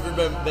if you've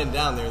ever been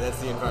down there, that's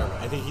the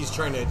environment. I think he's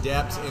trying to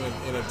adapt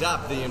and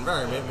adopt the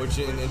environment,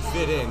 and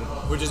fit in,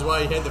 which is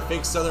why he had the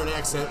fake Southern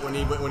accent when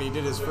he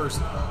did his first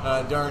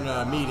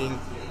meeting,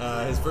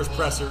 his first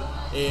presser.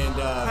 And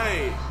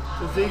hey.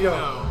 His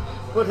ego.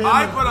 Put him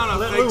I put on a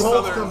let fake Lou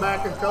Holtz Southern. come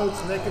back and coach,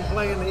 and they can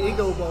play in the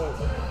Ego Bowl.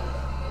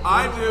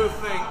 I do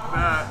think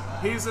that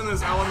he's in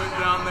his element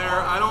down there.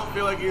 I don't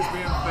feel like he's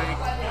being fake.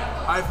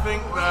 I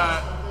think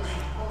that,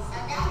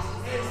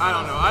 I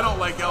don't know, I don't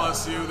like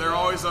LSU. They're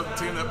always a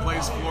team that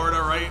plays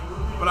Florida, right?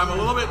 But I'm a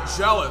little bit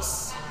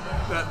jealous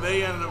that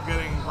they ended up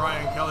getting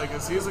Brian Kelly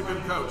because he's a good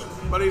coach.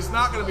 But he's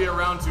not going to be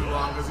around too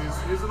long because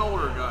he's an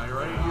older guy,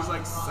 right? He's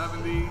like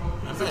 70.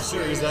 I'm not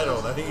sure he's that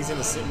old. I think he's in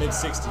the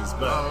mid-60s.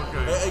 But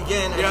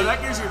again,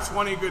 that gives you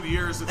 20 good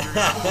years if you're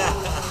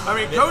I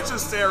mean,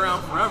 coaches stay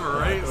around forever,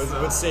 right?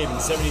 What's Saban,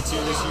 72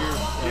 this year?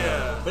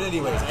 Yeah. But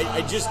anyways,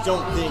 I just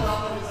don't think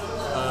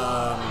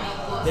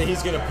that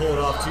he's going to pull it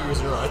off 2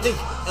 years in a row. I think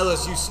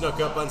LSU snuck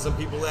up on some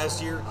people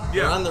last year.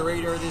 They're on the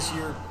radar this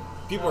year.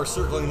 People are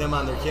circling them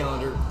on their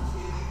calendar.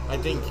 I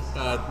think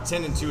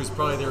 10-2 is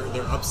probably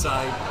their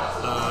upside.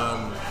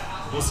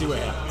 we'll see what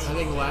happens. I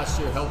think last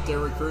year helped their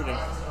recruiting.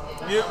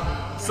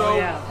 Yeah. So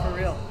for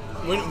real.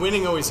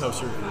 Winning always helps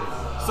your recruiting.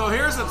 So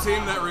here's a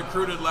team that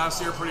recruited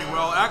last year pretty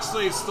well.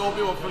 Actually stole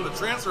people from the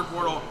transfer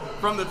portal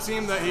from the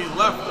team that he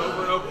left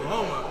over in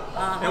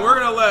Oklahoma. And we're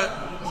going to let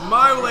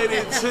my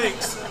lady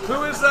Tinks.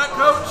 Who is that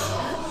coach?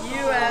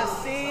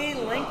 USC,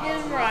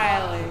 Lincoln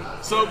Riley.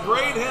 So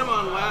grade him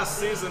on last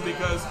season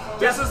because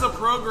this is a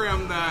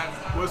program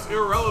that was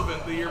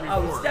irrelevant the year before.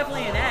 Oh, it's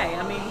definitely an A.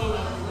 I mean,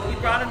 he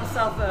brought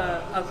himself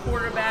a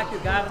quarterback who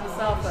got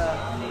himself a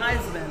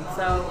Heisman.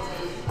 So,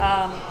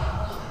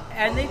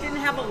 and they didn't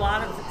have a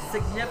lot of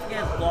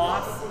significant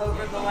loss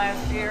over the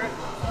last year.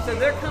 So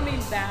they're coming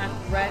back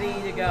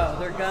ready to go.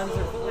 Their guns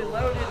are fully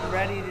loaded and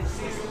ready to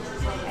shoot.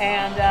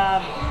 And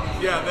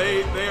yeah,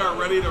 they are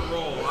ready to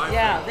roll.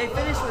 They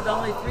finished with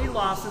only 3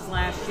 losses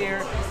last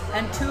year,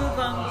 and 2 of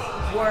them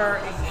were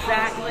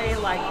exactly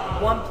like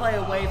one play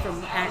away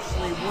from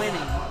actually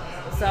winning.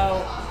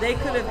 So they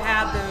could have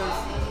had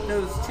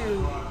those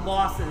 2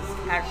 losses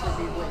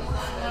actually be wins.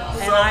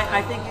 And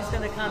I think he's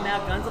going to come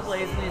out guns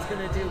a-blazing. He's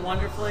going to do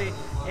wonderfully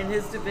in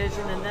his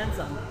division and then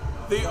some.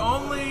 The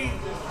only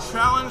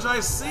challenge I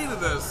see to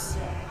this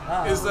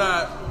is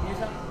that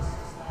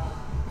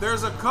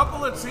there's a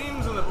couple of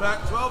teams in the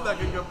Pac-12 that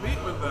can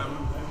compete with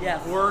them.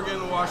 Yes.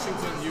 Oregon,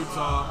 Washington,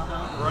 Utah,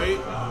 right?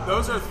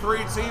 Those are 3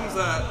 teams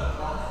that,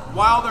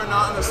 while they're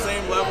not on the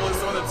same level as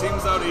some of the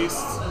teams out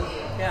east,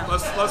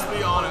 let's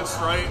be honest,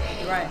 right?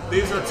 Right.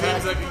 These are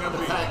teams that can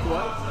compete. The Pac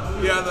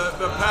what? Yeah,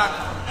 the Pac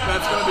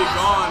that's going to be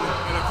gone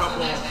in a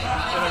couple,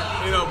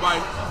 by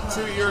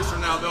 2 years from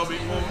now, they'll be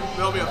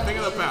a thing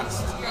of the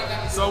past.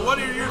 So what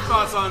are your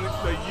thoughts on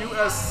the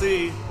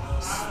USC?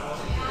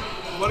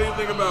 What do you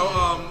think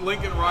about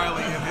Lincoln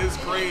Riley and his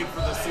grade for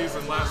the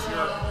season last year?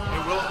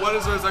 And what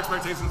is his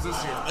expectations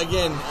this year?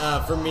 Again,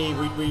 for me,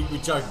 we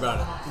talked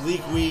about it.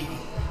 Week league.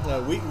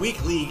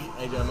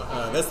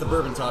 That's the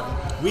bourbon talking.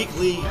 Week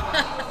league.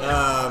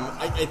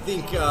 I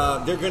think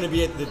they're going to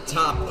be at the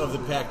top of the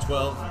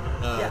Pac-12.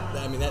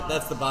 I mean,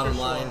 that's the bottom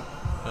line.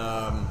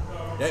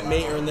 That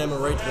may earn them a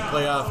right to the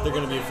playoff. They're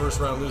going to be a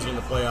first-round loser in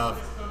the playoff.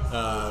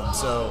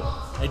 So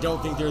I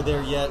don't think they're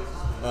there yet.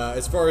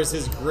 As far as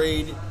his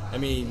grade, I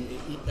mean,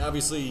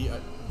 obviously,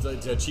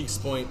 to Cheek's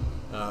point,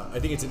 I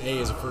think it's an A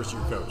as a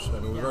first-year coach. I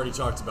mean, we've already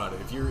talked about it.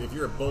 If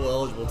you're a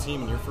bowl-eligible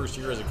team in your first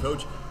year as a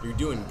coach, you're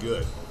doing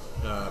good.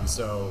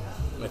 So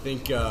I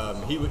think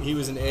he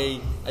was an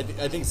A.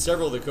 I think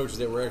several of the coaches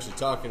that we're actually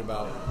talking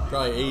about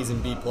probably A's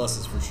and B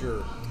pluses for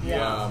sure.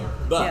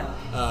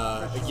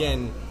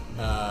 Again,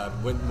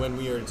 when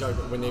we are talking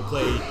about when they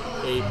play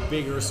a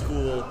bigger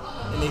school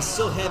and they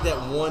still have that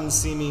one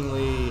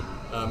seemingly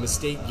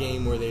mistake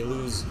game where they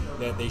lose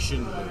that they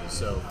shouldn't lose.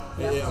 So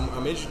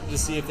I'm interested to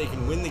see if they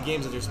can win the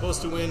games that they're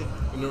supposed to win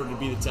in order to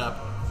be the top.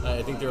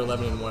 I think they're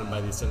 11-1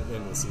 by the end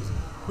of the season.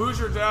 Who's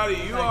your daddy?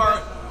 You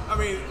are. I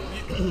mean,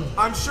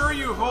 I'm sure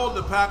you hold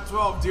the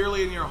Pac-12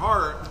 dearly in your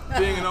heart,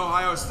 being an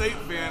Ohio State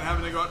fan,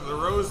 having to go out to the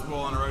Rose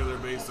Bowl on a regular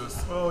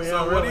basis. Oh, yeah.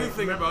 So really. what do you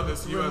think about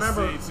this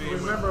USC team?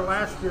 Remember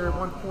last year at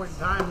one point in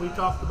time we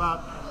talked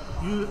about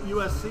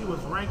USC was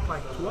ranked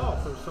like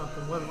 12th or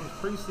something, whether it was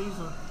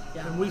preseason.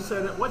 Yeah. And we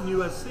said it wasn't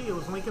USC, it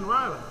was Lincoln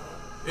Riley.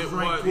 It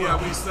was, yeah,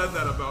 we said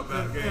that about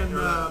that game.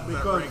 Because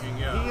that ranking,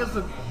 yeah.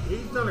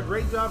 he's done a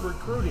great job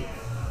recruiting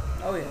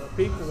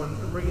people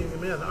and bringing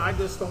them in. I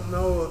just don't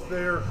know if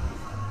they're,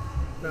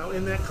 now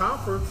in that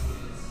conference,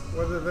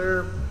 whether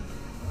they're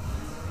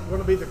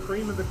going to be the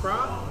cream of the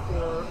crop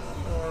or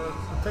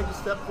take a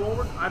step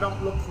forward. I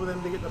don't look for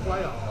them to get the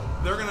playoff.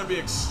 They're going to be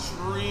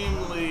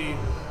extremely,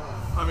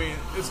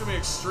 it's going to be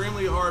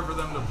extremely hard for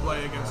them to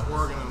play against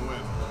Oregon and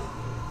win.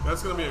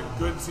 That's going to be a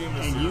good team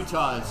this year. And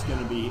Utah is going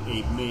to be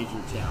a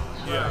major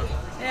challenge. Yeah.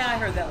 Yeah, I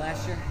heard that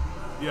last year.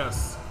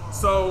 Yes.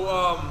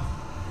 So,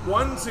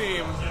 one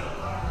team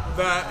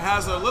that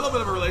has a little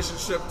bit of a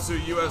relationship to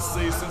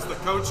USC since the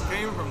coach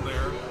came from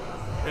there,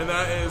 and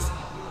that is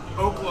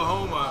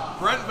Oklahoma.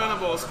 Brent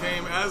Venables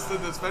came as the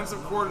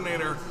defensive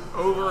coordinator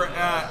over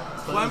at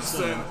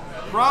Clemson.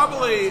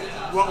 Probably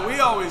what we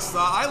always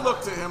thought. I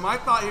looked at him. I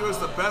thought he was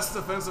the best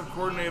defensive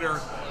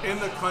coordinator in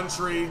the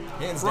country.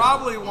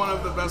 Probably one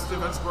of the best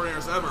defensive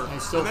coordinators ever.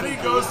 And then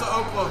he goes to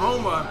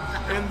Oklahoma,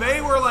 and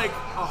they were like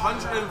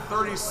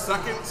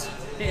 132nd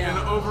in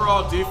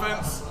overall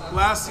defense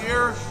last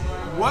year.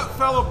 What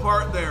fell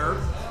apart there?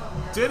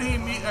 Did he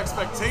meet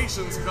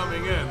expectations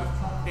coming in?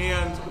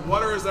 And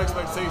what are his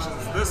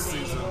expectations this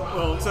season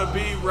to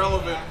be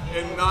relevant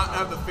and not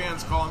have the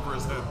fans calling for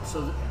his head?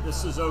 So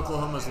this is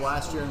Oklahoma's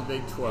last year in the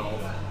Big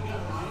 12,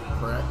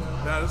 correct?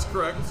 That is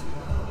correct.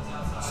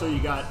 So you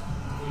got,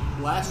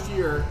 last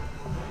year,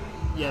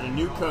 you had a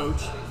new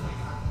coach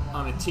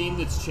on a team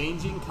that's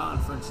changing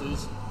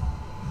conferences.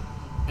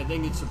 I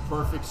think it's a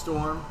perfect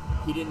storm.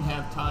 He didn't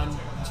have time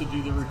to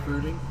do the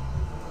recruiting.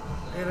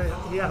 And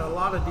he had a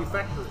lot of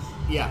defectors.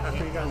 Yeah,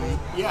 after he got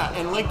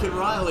and Lincoln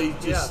Riley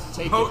just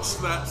coached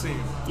that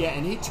team. Yeah,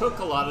 and he took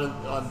a lot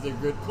of the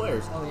good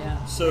players. Oh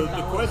yeah. So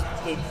the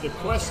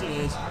question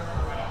is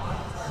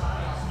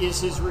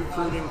his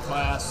recruiting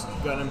class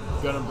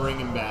gonna bring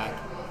him back?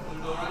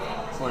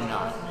 or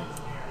not.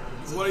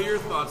 What are your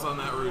thoughts on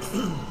that,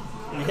 Rooster?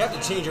 We have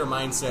to change our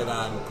mindset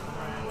on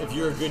if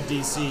you're a good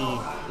DC,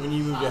 when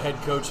you move to head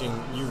coaching,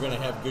 you're going to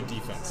have good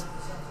defense.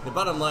 The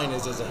bottom line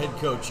is, as a head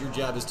coach, your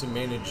job is to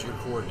manage your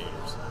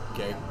coordinators.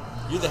 Okay,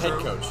 you're the head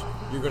coach.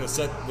 You're going to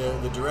set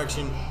the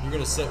direction. You're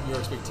going to set your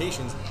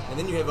expectations, and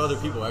then you have other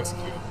people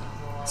executing.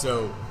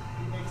 So,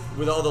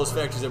 with all those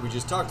factors that we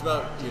just talked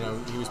about,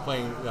 he was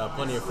playing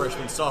plenty of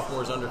freshmen,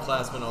 sophomores,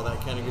 underclassmen, all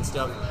that kind of good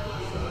stuff.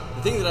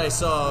 The thing that I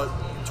saw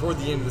toward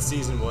the end of the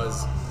season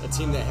was a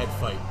team that had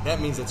fight. That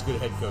means it's good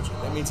head coaching.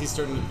 That means he's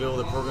starting to build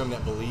a program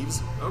that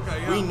believes.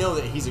 Okay, yeah. We know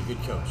that he's a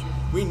good coach.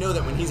 We know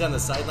that when he's on the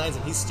sidelines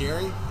and he's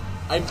staring,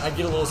 I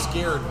get a little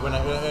scared when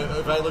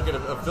if I look at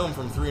a film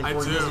from 3 and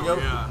 4 years ago.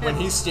 Yeah. When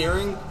he's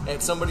staring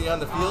at somebody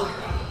on the field,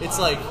 it's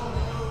like,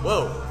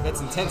 whoa,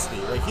 that's intensity.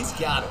 Like, he's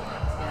got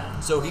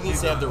it. So he needs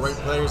to have the right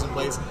players in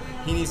place.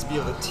 He needs to be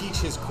able to teach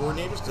his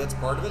coordinators, because that's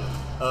part of it,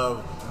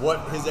 of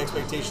what his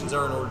expectations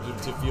are in order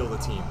to field the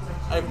team.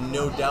 I have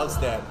no doubts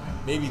that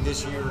maybe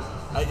this year,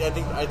 I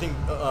think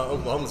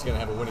Oklahoma's going to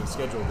have a winning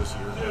schedule this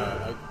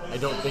year. I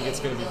don't think it's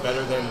going to be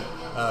better than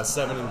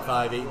 7-5,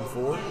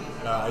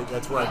 8-4.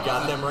 That's where I've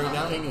got them right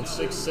now. I think it's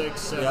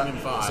 6-6,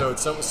 7-5. So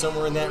it's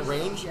somewhere in that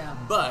range. Yeah.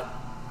 But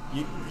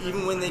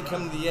even when they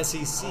come to the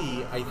SEC,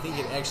 I think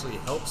it actually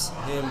helps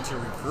him to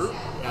recruit.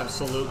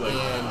 Absolutely.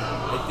 And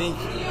I think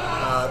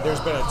there's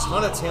been a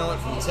ton of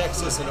talent from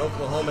Texas and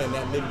Oklahoma in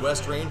that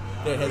Midwest range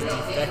that has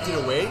defected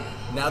away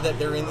now that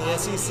they're in the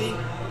SEC.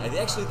 I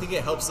actually think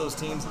it helps those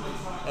teams.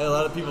 And a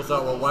lot of people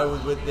thought, well, why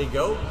would they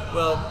go?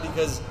 Well,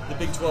 because the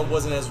Big 12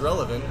 wasn't as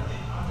relevant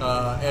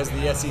as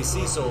the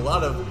SEC, so a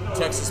lot of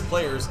Texas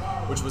players,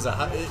 which is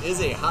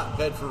a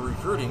hotbed for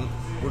recruiting,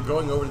 were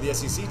going over to the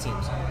SEC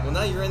teams. Well,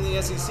 now you're in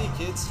the SEC,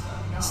 kids.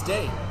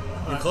 Stay.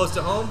 You're close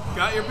to home.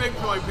 Got your big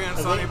boy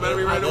pants on. You better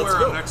be ready to wear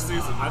them next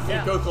season. I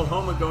think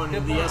Oklahoma going to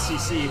the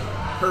SEC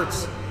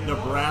hurts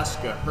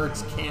Nebraska,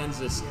 hurts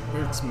Kansas,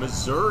 hurts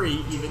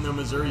Missouri, even though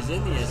Missouri's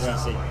in the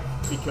SEC,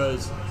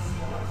 because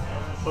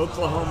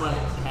Oklahoma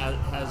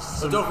has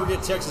some... But don't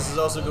forget, Texas is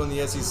also going to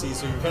the SEC,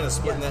 so you're kind of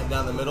splitting that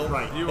down the middle.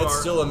 Right. It's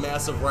still a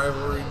massive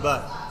rivalry,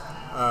 but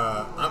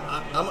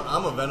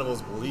I'm a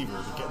Venables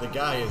believer. The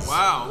guy is...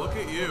 Wow, look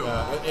at you.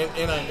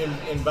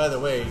 And by the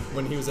way,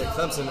 when he was at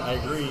Clemson, I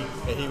agree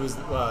that he was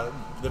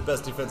the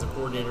best defensive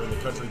coordinator in the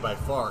country by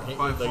far.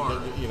 By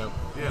far. Yeah.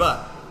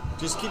 But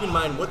just keep in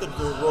mind what the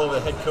role of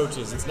a head coach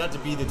is. It's not to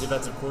be the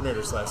defensive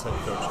coordinator / head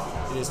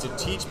coach. It is to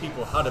teach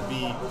people how to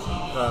be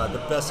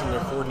the best in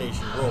their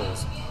coordination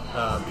roles.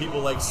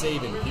 People like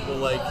Saban, people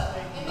like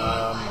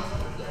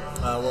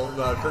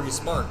Kirby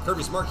Smart.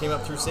 Kirby Smart came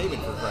up through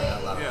Saban for crying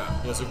out loud.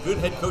 Yeah. So good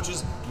head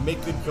coaches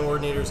make good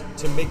coordinators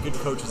to make good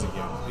coaches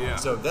again. Yeah.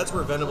 So that's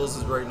where Venables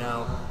is right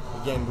now.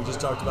 Again, we just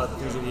talked about the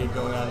things that he had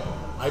going on.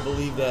 I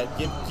believe that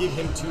give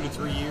him 2 to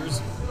 3 years.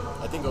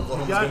 I think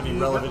Oklahoma's going to be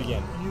relevant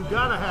again. You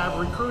got to have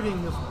recruiting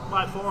is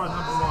by far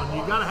number one.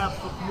 You got to have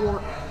some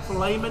more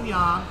filet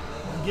mignon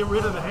and get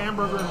rid of the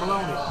hamburger and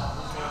bologna.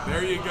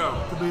 There you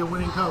go. To be a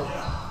winning coach.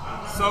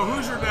 So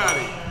who's your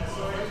daddy?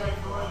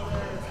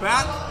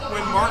 Back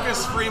when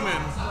Marcus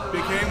Freeman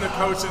became the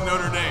coach at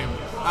Notre Dame,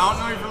 I don't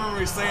know if you remember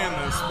me saying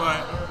this,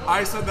 but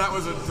I said that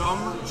was a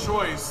dumb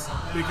choice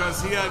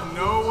because he had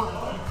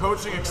no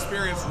coaching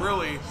experience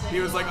really. He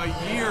was like a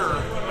year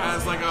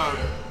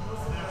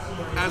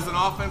as an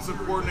offensive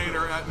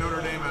coordinator at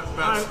Notre Dame at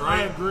best, right?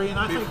 I agree, and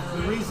I think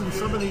the reason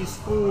some of these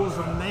schools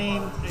have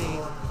named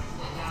a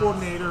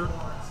coordinator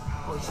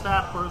or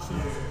staff person,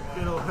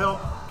 it'll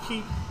help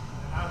keep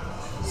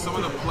some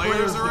of the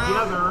players around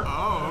together,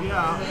 okay.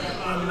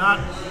 And not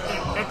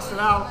exit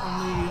out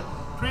on the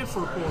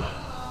transfer portal.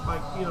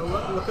 Like,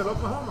 look at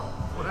Oklahoma.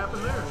 What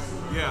happened there?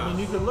 Yeah. I mean,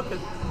 you can look at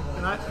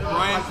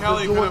Ryan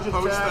Kelly could have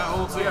poached that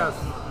whole team. Yes,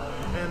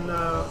 and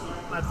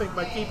I think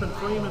by keeping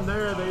Freeman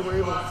there, they were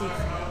able to keep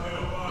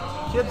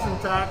kids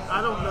intact.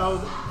 I don't know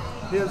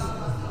his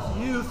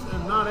youth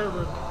and not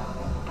ever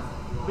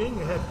being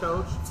a head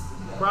coach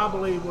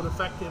probably would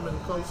affect him in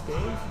close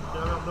games.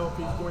 I don't know if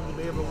he's going to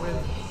be able to win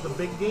the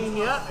big game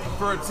yet.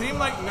 For a team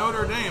like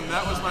Notre Dame,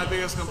 that was my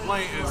biggest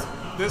complaint is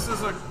this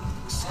is a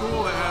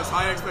school that has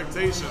high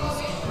expectations.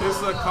 This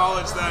is a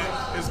college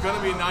that is going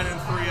to be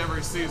 9-3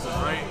 every season,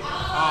 right?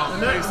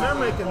 And they're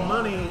making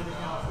money.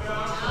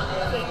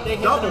 They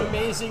have an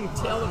amazing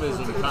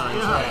television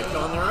contract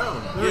on their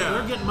own.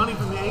 They're getting money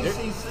from the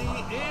ACC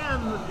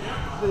and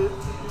the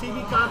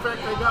TV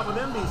contract they got with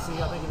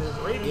NBC, I think it is,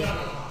 ratings.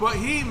 Yeah. But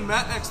he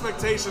met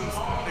expectations,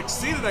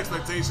 exceeded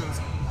expectations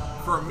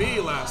for me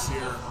last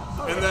year.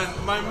 And then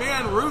my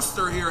man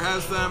Rooster here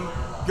has them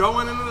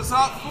going into the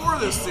top 4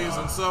 this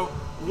season. So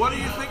what are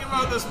you thinking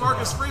about this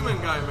Marcus Freeman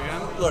guy,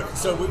 man? Look,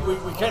 so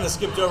we kind of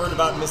skipped over it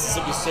about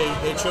Mississippi State.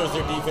 They chose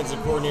their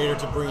defensive coordinator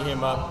to bring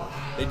him up.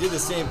 They did the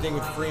same thing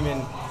with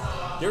Freeman.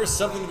 there is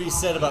something to be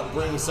said about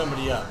bringing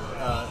somebody up.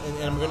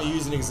 And I'm going to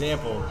use an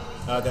example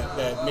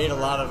that made a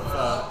lot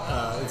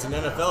of, it's an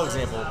NFL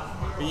example,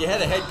 but you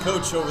had a head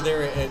coach over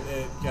there at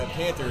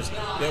Panthers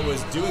that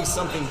was doing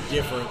something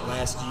different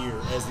last year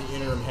as the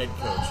interim head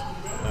coach.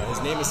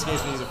 His name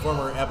escapes me. He's a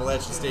former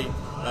Appalachian State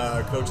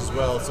coach as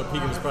well, so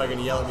Pegan's probably going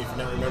to yell at me for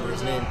not remembering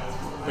his name.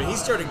 But he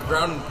started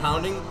ground and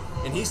pounding,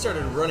 and he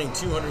started running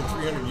 200,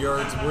 300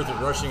 yards worth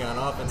of rushing on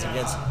offense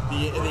against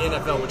the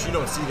NFL, which you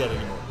don't see that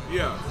anymore.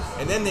 Yeah.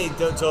 And then they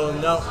told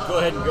him, no, go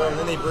ahead and go. And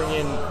then they bring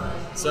in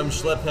some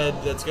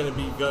schlepphead that's going to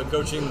be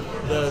coaching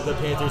the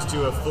Panthers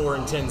to a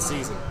 4-10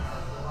 season.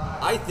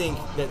 I think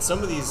that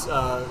some of these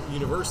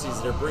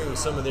universities that are bringing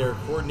some of their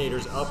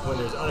coordinators up when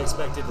there's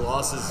unexpected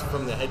losses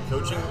from the head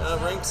coaching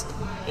ranks,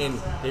 and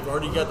they've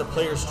already got the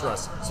players'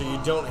 trust, so you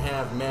don't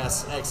have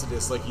mass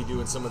exodus like you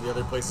do in some of the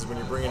other places when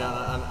you're bringing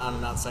on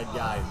an outside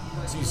guy.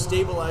 So you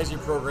stabilize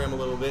your program a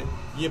little bit,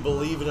 you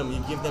believe in them,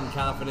 you give them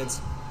confidence.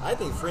 I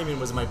think Freeman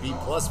was my B+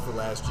 for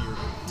last year.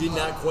 Did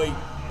not quite,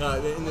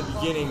 in the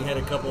beginning, had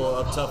a couple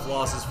of tough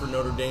losses for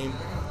Notre Dame.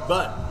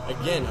 But,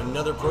 again,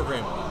 another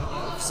program,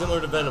 similar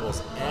to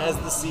Venables. As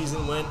the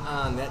season went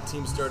on, that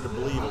team started to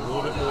believe a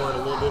little bit more and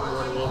a little bit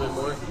more and a little bit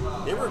more.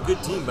 They were a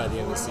good team by the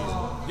end of the season.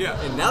 Yeah.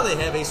 And now they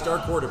have a star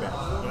quarterback.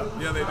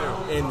 Yeah, they do.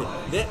 And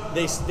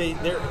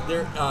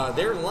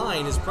their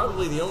line is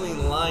probably the only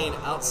line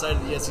outside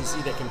of the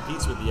SEC that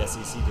competes with the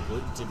SEC,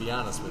 to be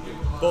honest with you,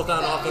 both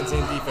on offense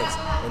and defense,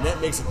 and that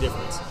makes a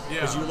difference.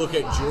 Because you look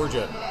at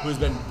Georgia, who's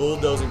been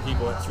bulldozing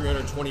people at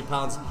 320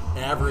 pounds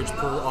average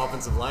per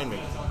offensive lineman.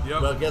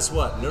 Yep. Well, guess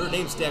what? Notre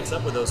Dame stacks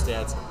up with those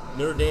stats.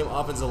 Notre Dame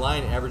offensive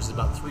line averages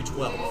about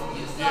 312.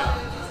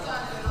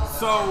 Yeah.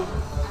 So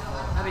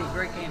That'd be a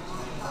great game.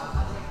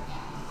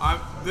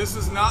 This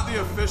is not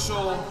the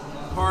official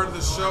part of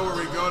the show where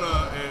we go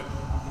to it,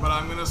 but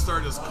I'm going to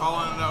start just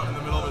calling it out in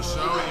the middle of the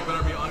show, and you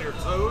better be on your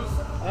toes.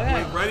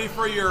 Okay. Be ready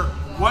for your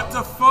what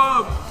the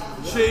fuck,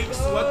 cheeks,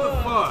 what the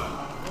fuck.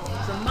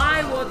 So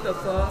my what the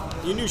fuck.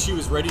 You knew she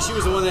was ready. She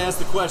was the one that asked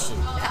the question.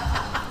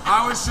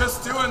 I was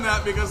just doing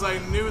that because I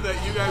knew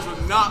that you guys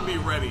would not be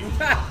ready.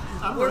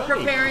 We're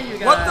ready. Preparing you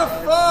guys. What the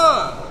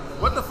fuck?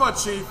 What the fuck,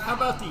 Chief? How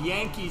about the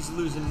Yankees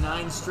losing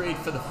 9 straight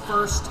for the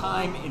first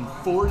time in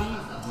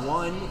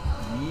 41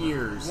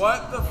 years?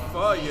 What the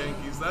fuck,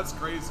 Yankees? That's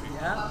crazy.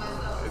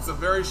 Yeah. It's a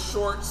very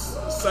short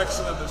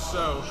section of the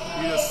show.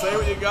 You just say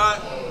what you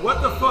got.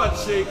 What the fuck,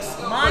 Cheeks?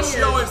 But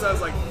she always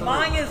has like 3.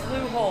 Mine is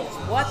Lou Holtz.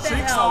 What the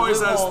Cheeks hell? always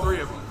Lou has Holtz.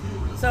 3 of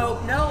them.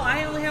 So, no,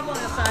 I only have one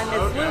this time. It's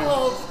Okay. Lou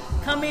Holtz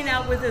coming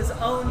out with his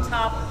own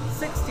top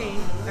 16.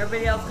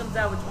 Everybody else comes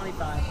out with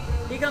 25.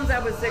 He comes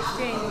out with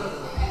 16.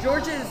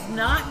 Georgia is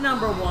not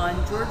number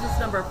 1. Georgia's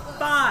number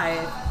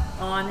 5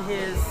 on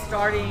his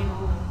starting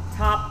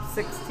top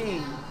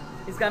 16.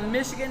 He's got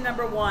Michigan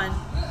number 1.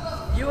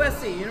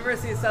 USC,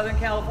 University of Southern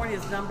California,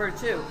 is number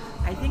 2.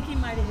 I think he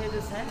might have hit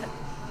his head.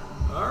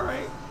 All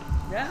right.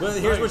 Yeah. Well,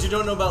 here's what you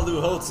don't know about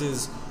Lou Holtz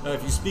is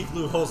if you speak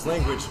Lou Holtz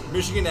language,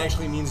 Michigan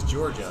actually means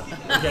Georgia.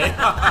 Okay,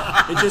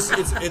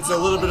 it's a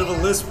little bit of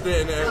a lisp,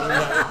 and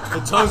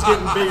the tongue's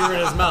getting bigger in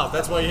his mouth.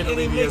 That's why you hit to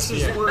leave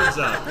ESPN. Words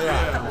up.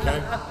 Yeah.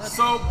 Okay.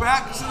 So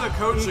back to the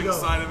coaching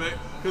side of it,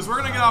 because we're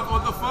gonna get off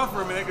what the fuck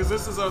for a minute, because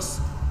this is a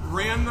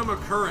random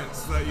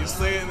occurrence that you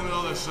say in the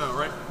middle of the show,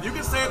 right? You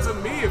can say it to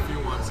me if you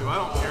want to. I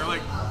don't care.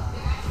 Like,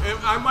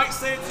 I might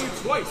say it to you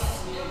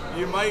twice.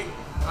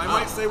 I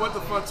might say what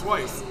the fuck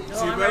twice.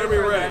 So you better be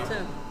ready.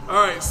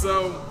 All right,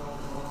 so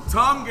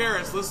Tom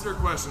Garretts, listener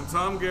question.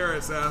 Tom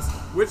Garretts asked,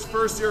 which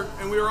first year,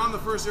 and we were on the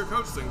first year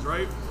coach things,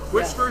 right?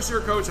 Which first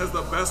year coach has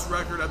the best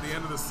record at the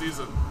end of the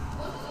season?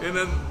 And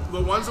then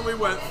the ones that we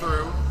went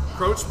through,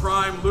 Coach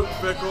Prime, Luke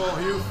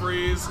Fickell, Hugh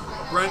Freeze,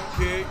 Brent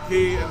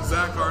Key, and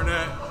Zach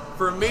Arnett.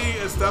 For me,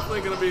 it's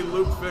definitely going to be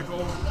Luke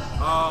Fickell.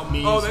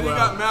 Then you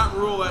got Matt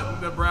Rhule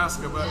at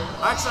Nebraska. But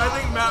actually, I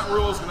think Matt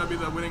Rhule is going to be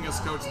the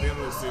winningest coach at the end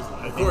of the season.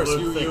 Of course,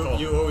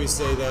 you always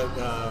say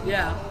that.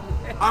 Yeah.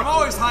 I'm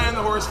always high on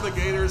the horse for the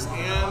Gators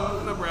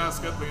and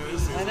Nebraska at the beginning of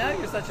the season. I know,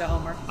 you're such a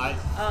homer.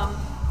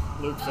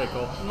 Luke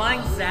Fickell.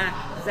 Mine's Zach.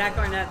 Zach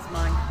Arnett's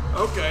mine.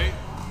 Okay.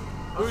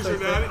 Who's your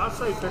daddy? I'll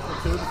say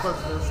Fickell too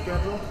because of their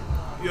schedule.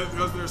 Yeah,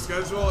 because of their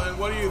schedule. And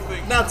what do you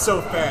think? Not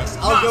so fast.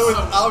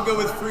 I'll go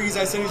with Freeze.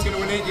 I said he's going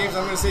to win 8 games.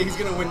 I'm going to say he's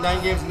going to win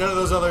 9 games. None of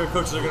those other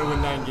coaches are going to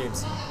win 9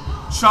 games.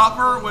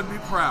 Chopper would be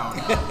proud.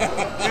 And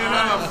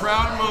have a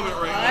proud moment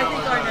right now. I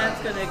think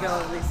Arnett's going to go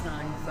at least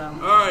 9. So.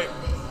 All right.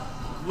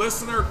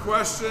 Listener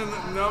question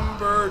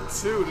number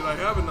 2. Did I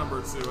have a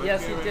number 2?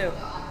 Yes, you do.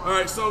 All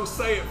right, so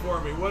say it for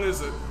me. What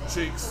is it,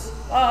 Cheeks?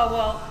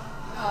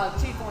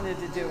 Chief wanted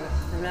to do it.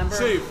 Remember?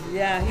 Chief.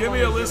 Yeah. Give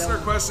me a listener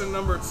question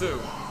number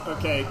 2.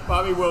 Okay,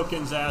 Bobby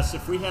Wilkins asked,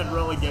 if we had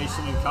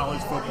relegation in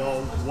college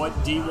football, what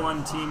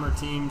D1 team or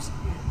teams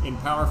in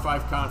Power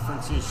 5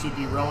 conferences should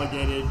be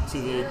relegated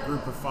to the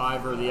Group of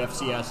 5 or the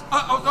FCS?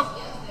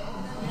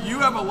 You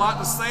have a lot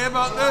to say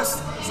about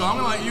this, so I'm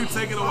going to let you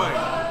take it away.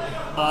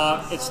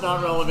 It's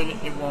not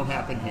relevant. It won't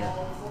happen here.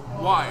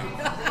 Why?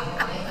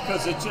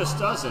 because it just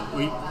doesn't.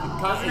 It's all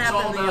happen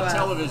in the about US.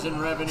 television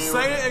revenue.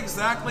 Say it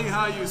exactly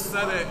how you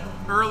said it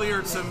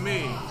earlier to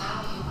me,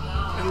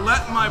 and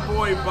let my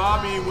boy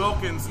Bobby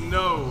Wilkins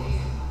know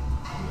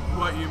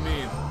what you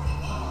mean.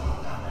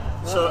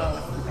 So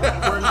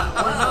we're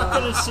not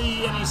going to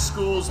see any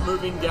schools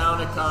moving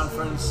down a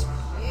conference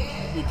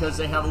because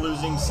they have a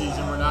losing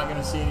season. We're not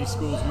going to see any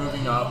schools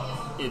moving up.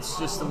 It's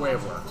just the way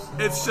it works.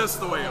 It's just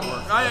the way it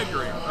works. I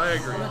agree.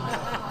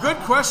 Good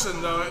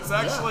question, though. It's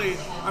actually,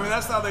 I mean,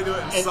 that's how they do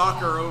it in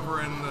soccer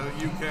over in the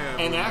UK.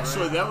 And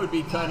actually, that would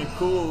be kind of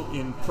cool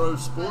in pro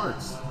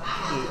sports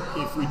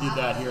if we did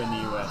that here in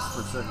the U.S.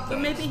 for certain things. But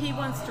maybe he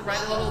wants to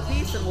write a little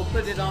piece and we'll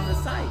put it on the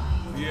site.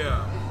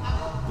 Yeah.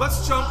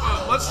 Let's jump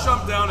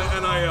down to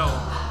NIL.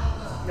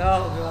 Oh,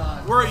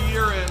 God. We're a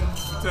year in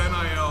to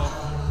NIL.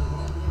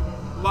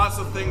 Lots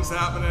of things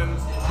happening.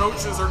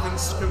 Coaches are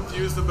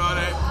confused about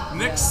it.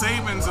 Nick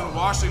Saban's in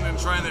Washington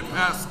trying to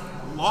pass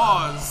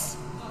laws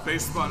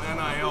based upon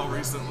NIL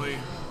recently.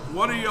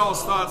 What are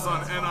y'all's thoughts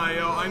on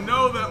NIL? I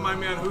know that my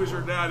man Who's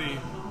Your Daddy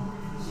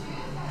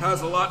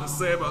has a lot to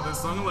say about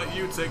this, so I'm going to let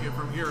you take it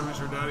from here, Who's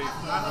Your Daddy.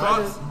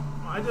 Thoughts?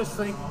 I just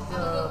think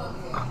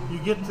you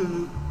get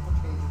to.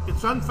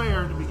 It's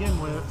unfair to begin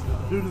with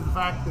due to the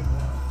fact that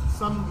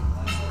some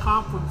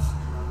conference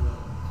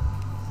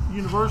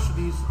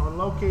universities are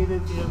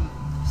located in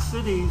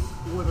cities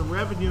where the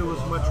revenue is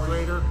much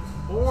greater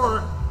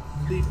or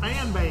the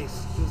fan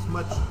base is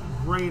much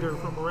greater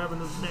from a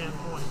revenue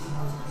standpoint.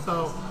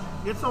 So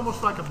it's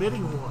almost like a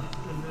bidding war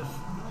in this,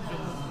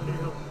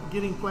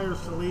 getting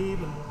players to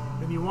leave,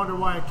 and you wonder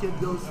why a kid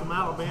goes from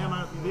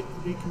Alabama,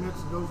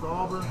 decommits and goes to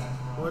Auburn.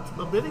 Well, it's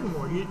a bidding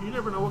war. You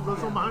never know what goes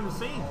on behind the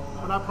scenes.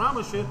 But I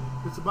promise you,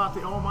 it's about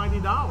the almighty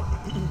dollar.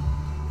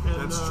 And,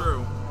 that's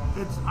true.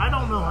 I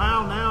don't know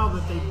how now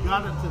that they've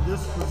got it to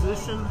this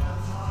position,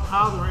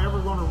 how they're ever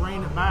going to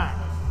rein it back.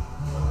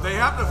 They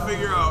have to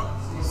figure out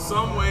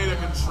some way to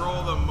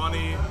control the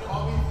money.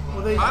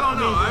 Well, I don't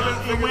know. I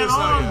haven't it figured went this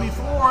out on yet.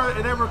 before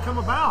it ever come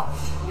about.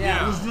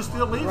 Yeah. It was just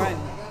illegal. Right.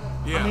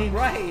 Yeah. I mean,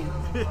 Right.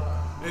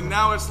 And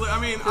now it's. I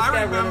mean,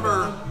 I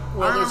remember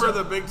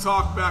the big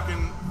talk back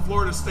in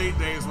Florida State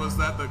days was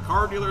that the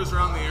car dealers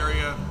around the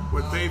area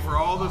would pay for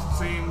all the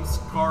teams'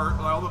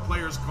 all the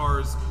players'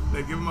 cars.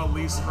 They'd give them a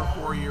lease for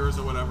 4 years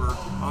or whatever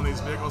on these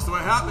vehicles. So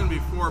it happened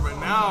before, but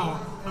now.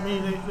 I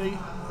mean, they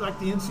like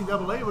the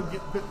NCAA would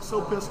get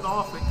so pissed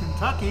off at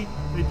Kentucky,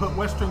 they put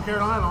Western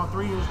Carolina on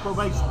 3 years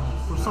probation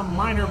for some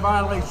minor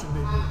violation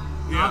they did.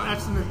 Yeah.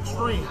 That's an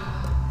extreme.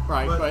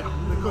 Right, but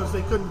because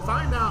they couldn't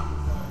find out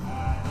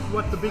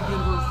what the big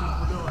universities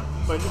were doing.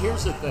 But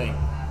here's the thing: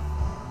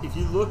 if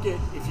you look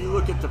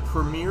at the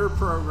premier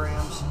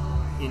programs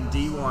in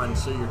D1,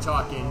 so you're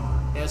talking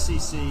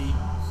SEC,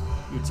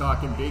 you're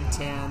talking Big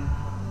Ten,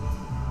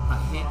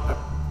 a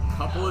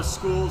couple of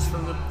schools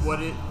from the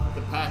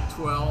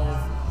Pac-12,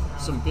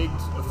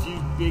 a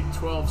few Big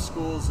 12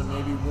 schools, and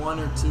maybe one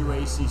or two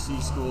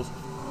ACC schools.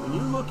 When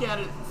you look at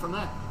it from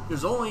that,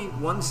 there's only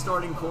one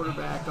starting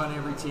quarterback on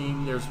every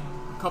team. There's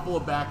a couple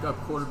of backup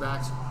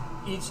quarterbacks.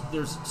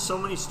 There's so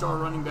many star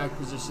running back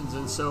positions,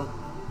 and so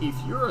if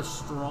you're a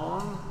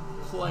strong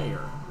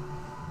player,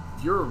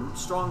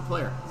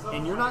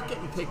 and you're not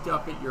getting picked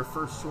up at your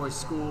first choice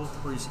school,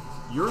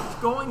 you're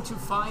going to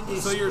find a So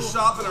school. you're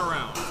shopping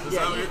around. Of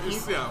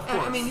course.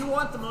 I mean, you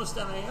want the most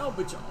NIL,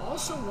 but you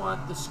also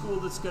want the school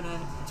that's going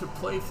to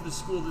play for the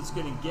school that's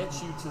going to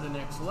get you to the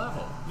next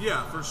level.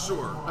 Yeah, for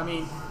sure. I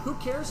mean, who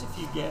cares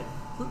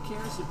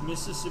if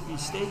Mississippi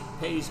State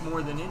pays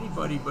more than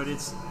anybody, but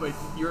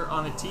you're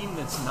on a team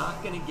that's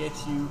not going to get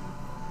you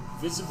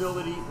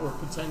visibility or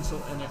potential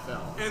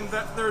NFL. And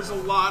there's a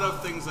lot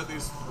of things that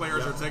these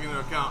players are taking into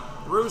account.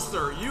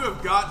 Rooster, you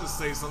have got to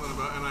say something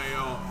about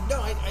NIL.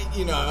 No,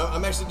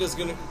 I'm actually just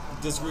going to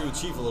disagree with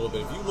Chief a little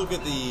bit. If you look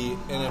at the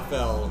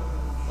NFL,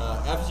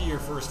 after your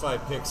first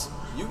 5 picks,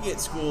 you get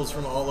schools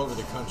from all over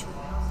the country.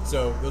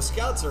 So those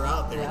scouts are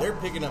out there. Yeah. They're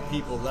picking up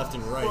people left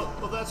and right.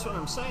 Well, that's what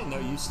I'm saying, though.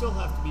 You still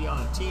have to be on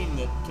a team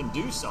that can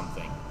do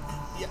something.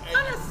 Yeah,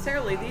 not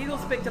necessarily. The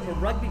Eagles picked up a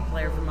rugby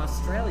player from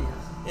Australia.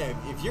 Yeah,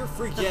 if you're a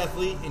freak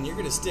athlete and you're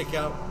going to stick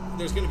out,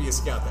 there's going to be a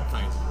scout that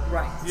finds you.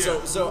 Right.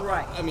 Yeah. So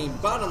right. I mean,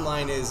 bottom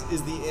line is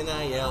the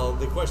NIL,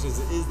 the question is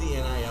the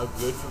NIL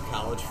good for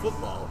college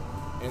football?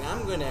 And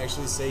I'm going to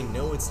actually say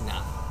no, it's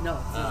not. No.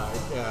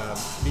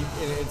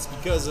 And it's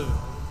because of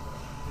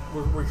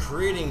we're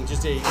creating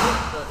just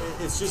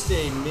it's just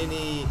a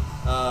mini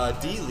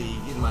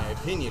D-League, in my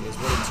opinion, is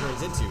what it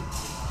turns into.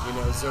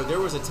 So there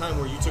was a time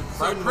where you took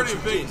pride in what you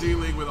did. It's a pretty big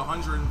D-League with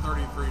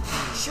 133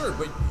 teams. Sure,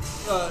 but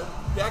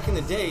back in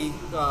the day,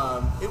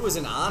 it was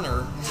an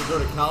honor to go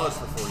to college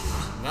for 4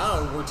 years.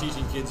 Now we're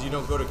teaching kids you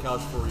don't go to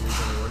college for 4 years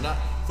anymore. Not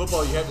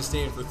football, you have to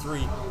stay in for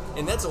 3,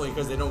 and that's only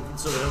because they don't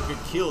get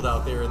killed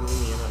out there in the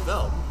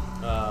NFL.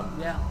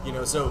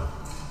 So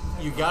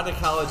you got a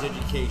college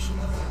education.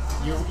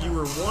 You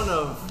were one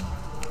of,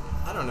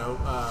 I don't know,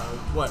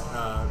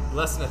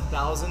 less than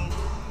 1,000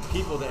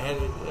 people that had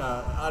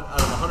out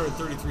of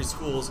 133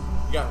 schools,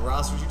 you got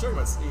rosters. You're talking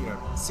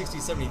about 60,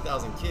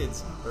 70,000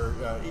 kids, or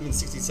even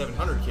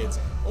 6,700 kids.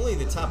 Only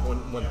the top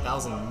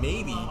 1,000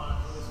 maybe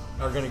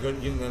are going to go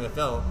get in the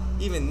NFL.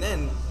 Even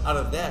then, out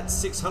of that,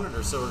 600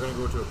 or so are going to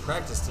go to a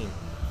practice team.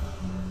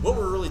 What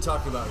we're really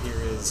talking about here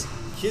is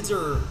kids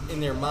are, in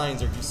their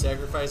minds, are just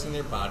sacrificing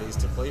their bodies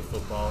to play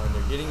football, and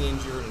they're getting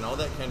injured and all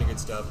that kind of good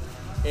stuff,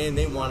 and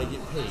they want to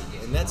get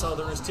paid. And that's all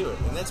there is to it.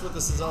 And that's what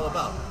this is all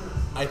about.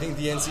 I think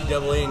the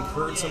NCAA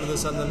encouraged some of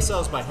this on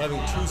themselves by having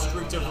too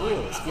strict of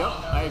rules. Yep,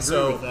 I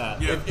agree with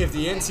that. If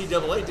the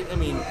NCAA,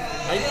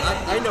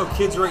 I know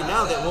kids right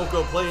now that won't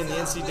go play in the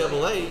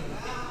NCAA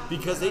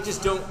because they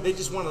just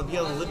want to be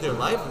able to live their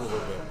life a little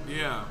bit.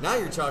 Yeah. Now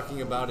you're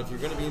talking about if you're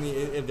going to be in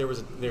the, if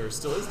there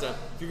still is that,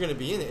 if you're going to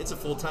be in it, it's a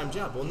full-time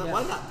job. Well,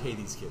 why not pay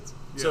these kids?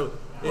 Yeah. So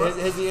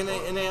has the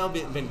NIL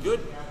been good?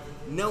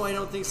 No, I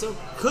don't think so.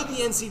 Could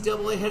the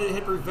NCAA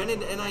had prevented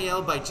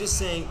NIL by just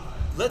saying,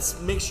 let's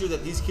make sure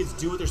that these kids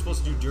do what they're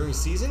supposed to do during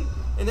season,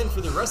 and then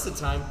for the rest of the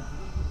time,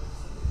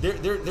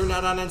 they're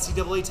not on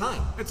NCAA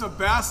time. It's a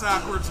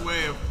bass-backwards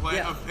way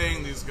of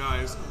paying these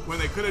guys when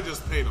they could have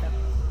just paid them.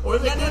 Or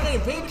not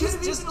even paid,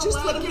 just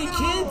let them be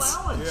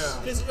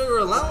kids. Or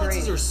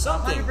allowances or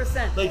something.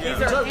 100%. Like, these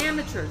are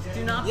amateurs.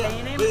 Do not pay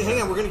an amateur. But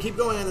hang on, we're going to keep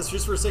going on this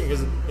just for a second,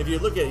 because if you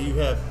look at it, you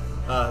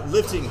have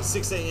lifting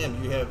 6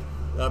 a.m., you have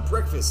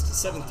breakfast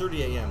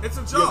 7:30 a.m. It's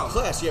a job.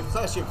 You have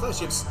class, you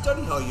have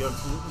study hall, you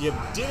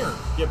have dinner,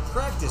 you have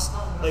practice.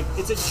 Like,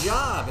 it's a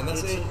job, and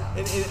that's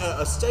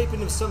a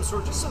stipend of some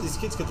sort, just so these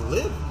kids could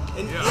live.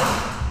 And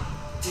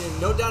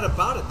no doubt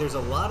about it, there's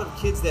a lot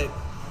of kids that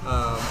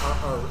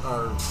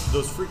are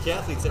those freak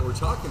athletes that we're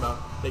talking about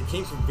that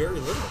came from very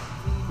little.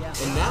 Yeah.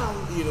 And now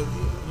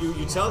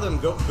you tell them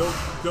go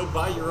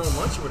buy your own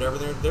lunch or whatever.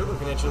 They're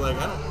looking at you like,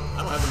 I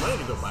don't have the money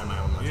to go buy my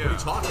own lunch. Yeah. What are you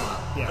talking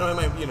about? Yeah. I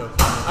don't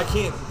have I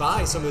can't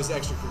buy some of this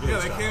extracurricular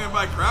stuff. They can't even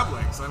buy crab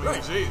legs. I mean,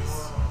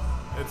 jeez.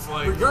 It's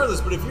like,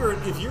 regardless, but if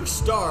you're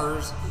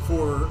stars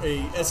for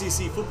a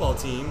SEC football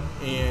team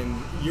and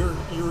you're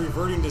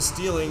reverting to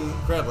stealing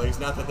crab legs,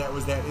 not that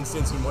was that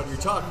instance in what you're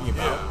talking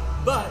about,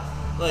 but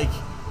like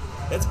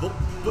that's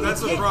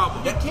a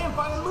problem. You can't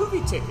buy a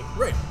movie ticket,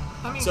 right?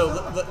 I mean, so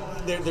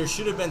there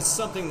should have been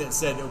something that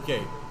said,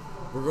 okay,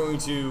 we're going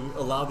to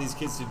allow these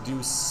kids to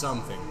do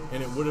something,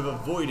 and it would have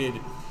avoided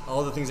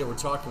all the things that we're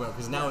talking about.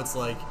 Because now it's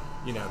like,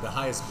 the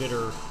highest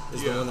bidder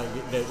is the one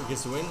that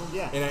gets to win.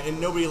 Yeah. And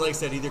nobody likes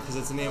that either because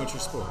it's an amateur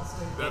sport.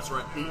 That's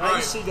right. The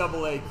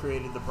NCAA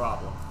created the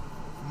problem.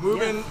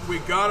 We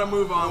gotta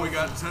move on. We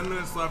got 10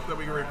 minutes left that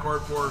we can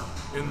record for,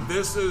 and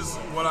this is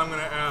what I'm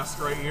gonna ask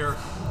right here.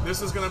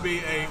 This is gonna be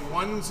a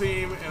one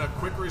team and a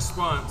quick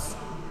response.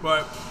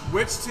 But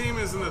which team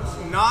is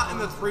not in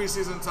the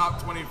preseason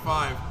top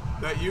 25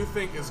 that you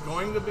think is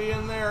going to be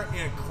in there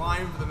and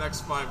climb for the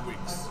next 5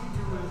 weeks?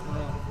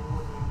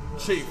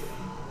 Chief,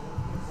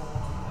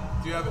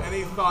 do you have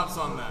any thoughts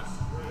on that?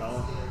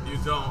 No. You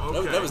don't?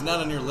 Okay. That was not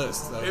on your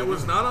list. It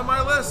was not on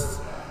my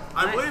list?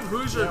 I believe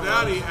Who's Your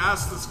Daddy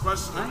asked this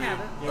question to me. I have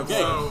it. Okay.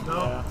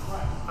 So,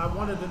 I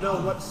wanted to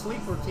know what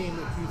sleeper team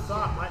that you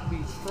thought might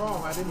be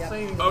strong. I didn't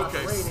say anything about the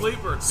rating.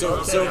 Sleeper team.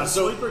 So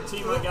sleeper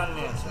team, I got an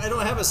answer. I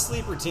don't have a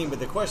sleeper team, but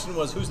the question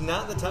was, who's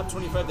not in the top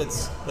 25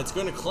 that's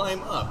going to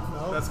climb up?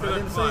 No, that's I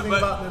didn't say anything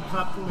about the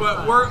top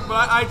 25.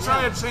 But I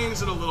try to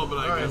change it a little bit,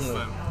 I guess,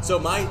 then. So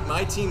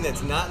my team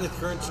that's not in the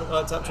current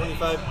top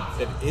 25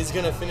 that is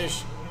going to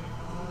finish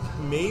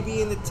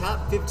maybe in the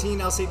top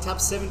 15, I'll say top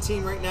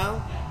 17 right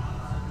now,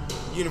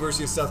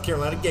 University of South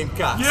Carolina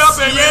Gamecocks. Yeah,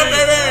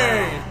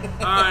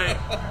 baby! All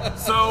right.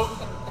 So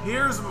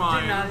here's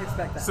mine. Did not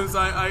expect that. Since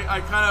I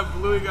kind of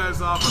blew you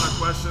guys off on a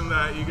question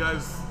that you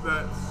guys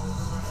that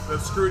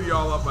screwed you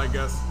all up, I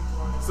guess.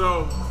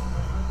 So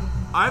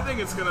I think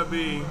it's going to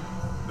be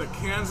the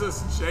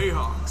Kansas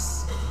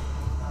Jayhawks,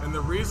 and the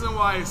reason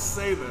why I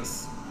say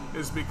this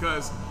is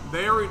because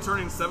they are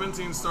returning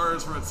 17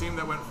 starters from a team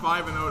that went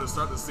 5-0 to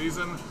start the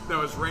season that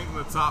was ranked in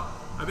the top.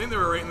 I think they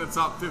were right in the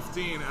top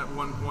 15 at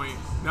one point.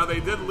 Now, they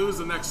did lose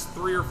the next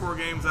 3 or 4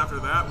 games after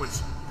that, which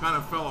kind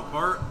of fell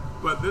apart.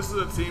 But this is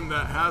a team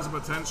that has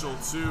potential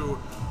to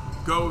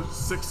go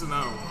 6-0,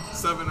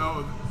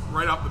 7-0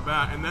 right off the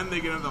bat. And then they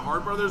get into the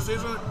hard part of their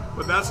season.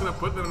 But that's going to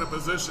put them in a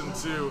position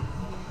to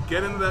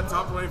get into that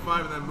top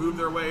 25 and then move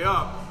their way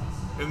up.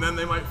 And then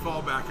they might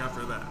fall back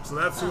after that. So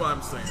that's who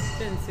I'm saying.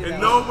 And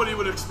nobody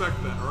would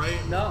expect that, right?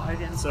 No, I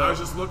didn't. So I was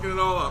just looking it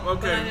all up.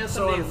 Okay.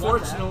 So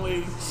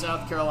unfortunately,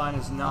 South Carolina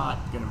is not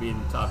going to be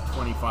in the top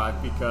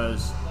 25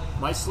 because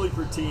my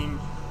sleeper team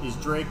is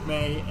Drake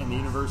May and the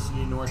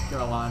University of North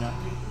Carolina.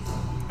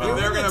 And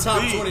they're going to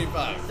top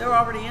 25. They're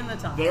already in the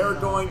top. They're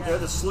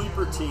the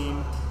sleeper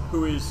team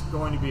who is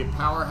going to be a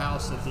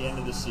powerhouse at the end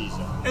of the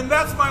season. And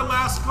that's my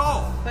last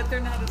call. But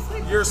they're not a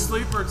sleeper. Your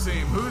sleeper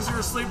team. Who's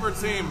your sleeper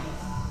team?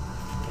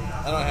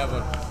 I don't have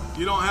one.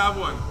 You don't have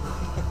one.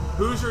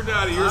 Who's your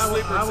daddy? Your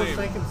sleeper team. I was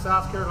thinking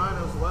South Carolina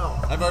as well.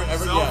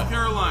 South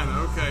Carolina,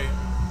 okay.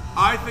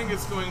 I think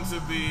it's going to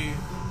be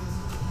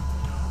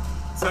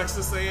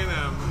Texas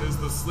A&M is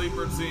the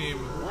sleeper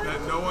team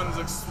that no one's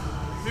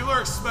people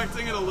are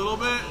expecting it a little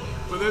bit,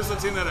 but this is a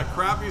team that had a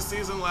crappy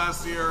season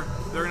last year.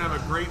 They're going to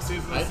have a great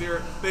season this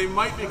year. They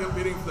might be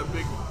competing for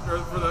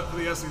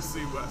the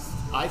SEC West.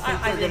 I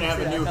think they're going to have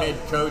a new head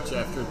coach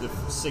after the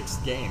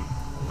 6th game.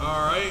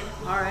 All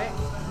right.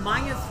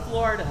 Mine is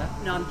Florida.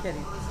 No, I'm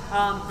kidding.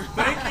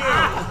 Thank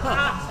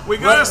you. We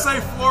gotta say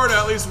Florida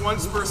at least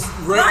once per.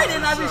 Right,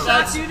 and I was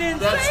shocked you didn't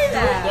say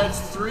that. That's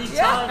 3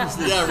 times.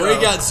 Ray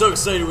got so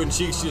excited when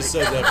Cheeks just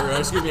said that.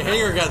 Excuse me,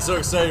 Hanger got so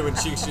excited when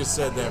Cheeks just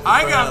said that.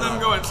 I got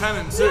them going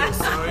 10-2. So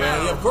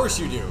yeah, of course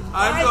you do.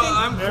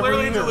 I'm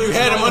clearly delusional. You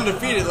had them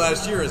undefeated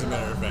last year, as a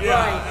matter of fact.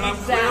 Yeah, and I'm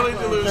clearly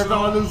delusional. They're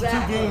going to lose 2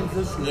 games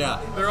this year. Yeah,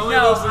 they're only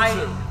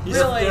losing 2.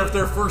 They're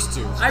their first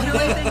 2. I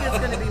really think it's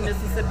going to be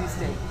Mississippi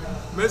State.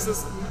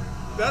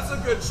 That's a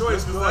good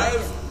choice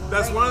because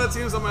that's one of the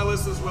teams on my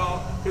list as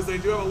well, because they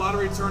do have a lot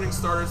of returning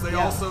starters. They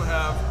also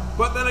have,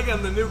 but then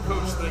again, the new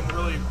coach thing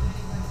really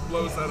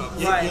blows that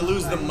up. You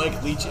lose the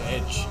Mike Leach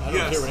edge. I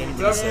don't care what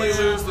anybody definitely says.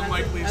 lose the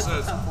Mike Leach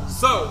edge.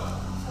 So,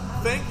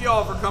 thank you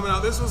all for coming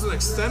out. This was an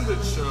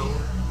extended show.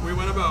 We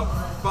went about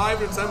 5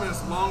 to 10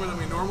 minutes longer than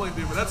we normally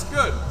do, but that's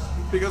good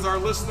because our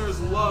listeners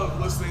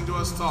love listening to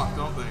us talk,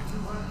 don't they?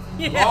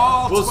 Yeah.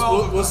 All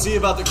 12 we'll see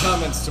about the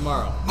comments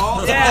tomorrow.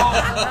 All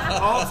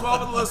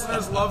 12 of the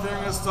listeners love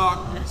hearing us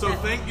talk. So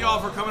thank you all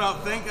for coming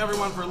out. Thank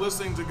everyone for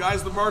listening to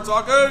Guys at the Bar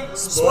Talking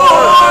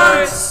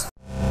Sports.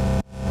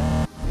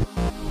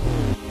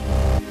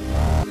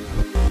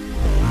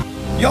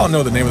 Y'all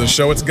know the name of the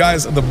show. It's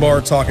Guys at the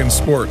Bar Talking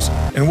Sports.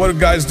 And what do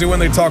guys do when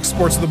they talk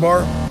sports at the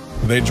bar?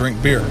 They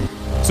drink beer.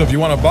 So if you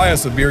want to buy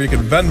us a beer, you can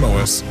Venmo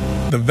us.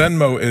 The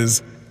Venmo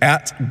is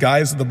at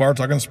Guys at the Bar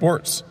Talking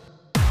Sports.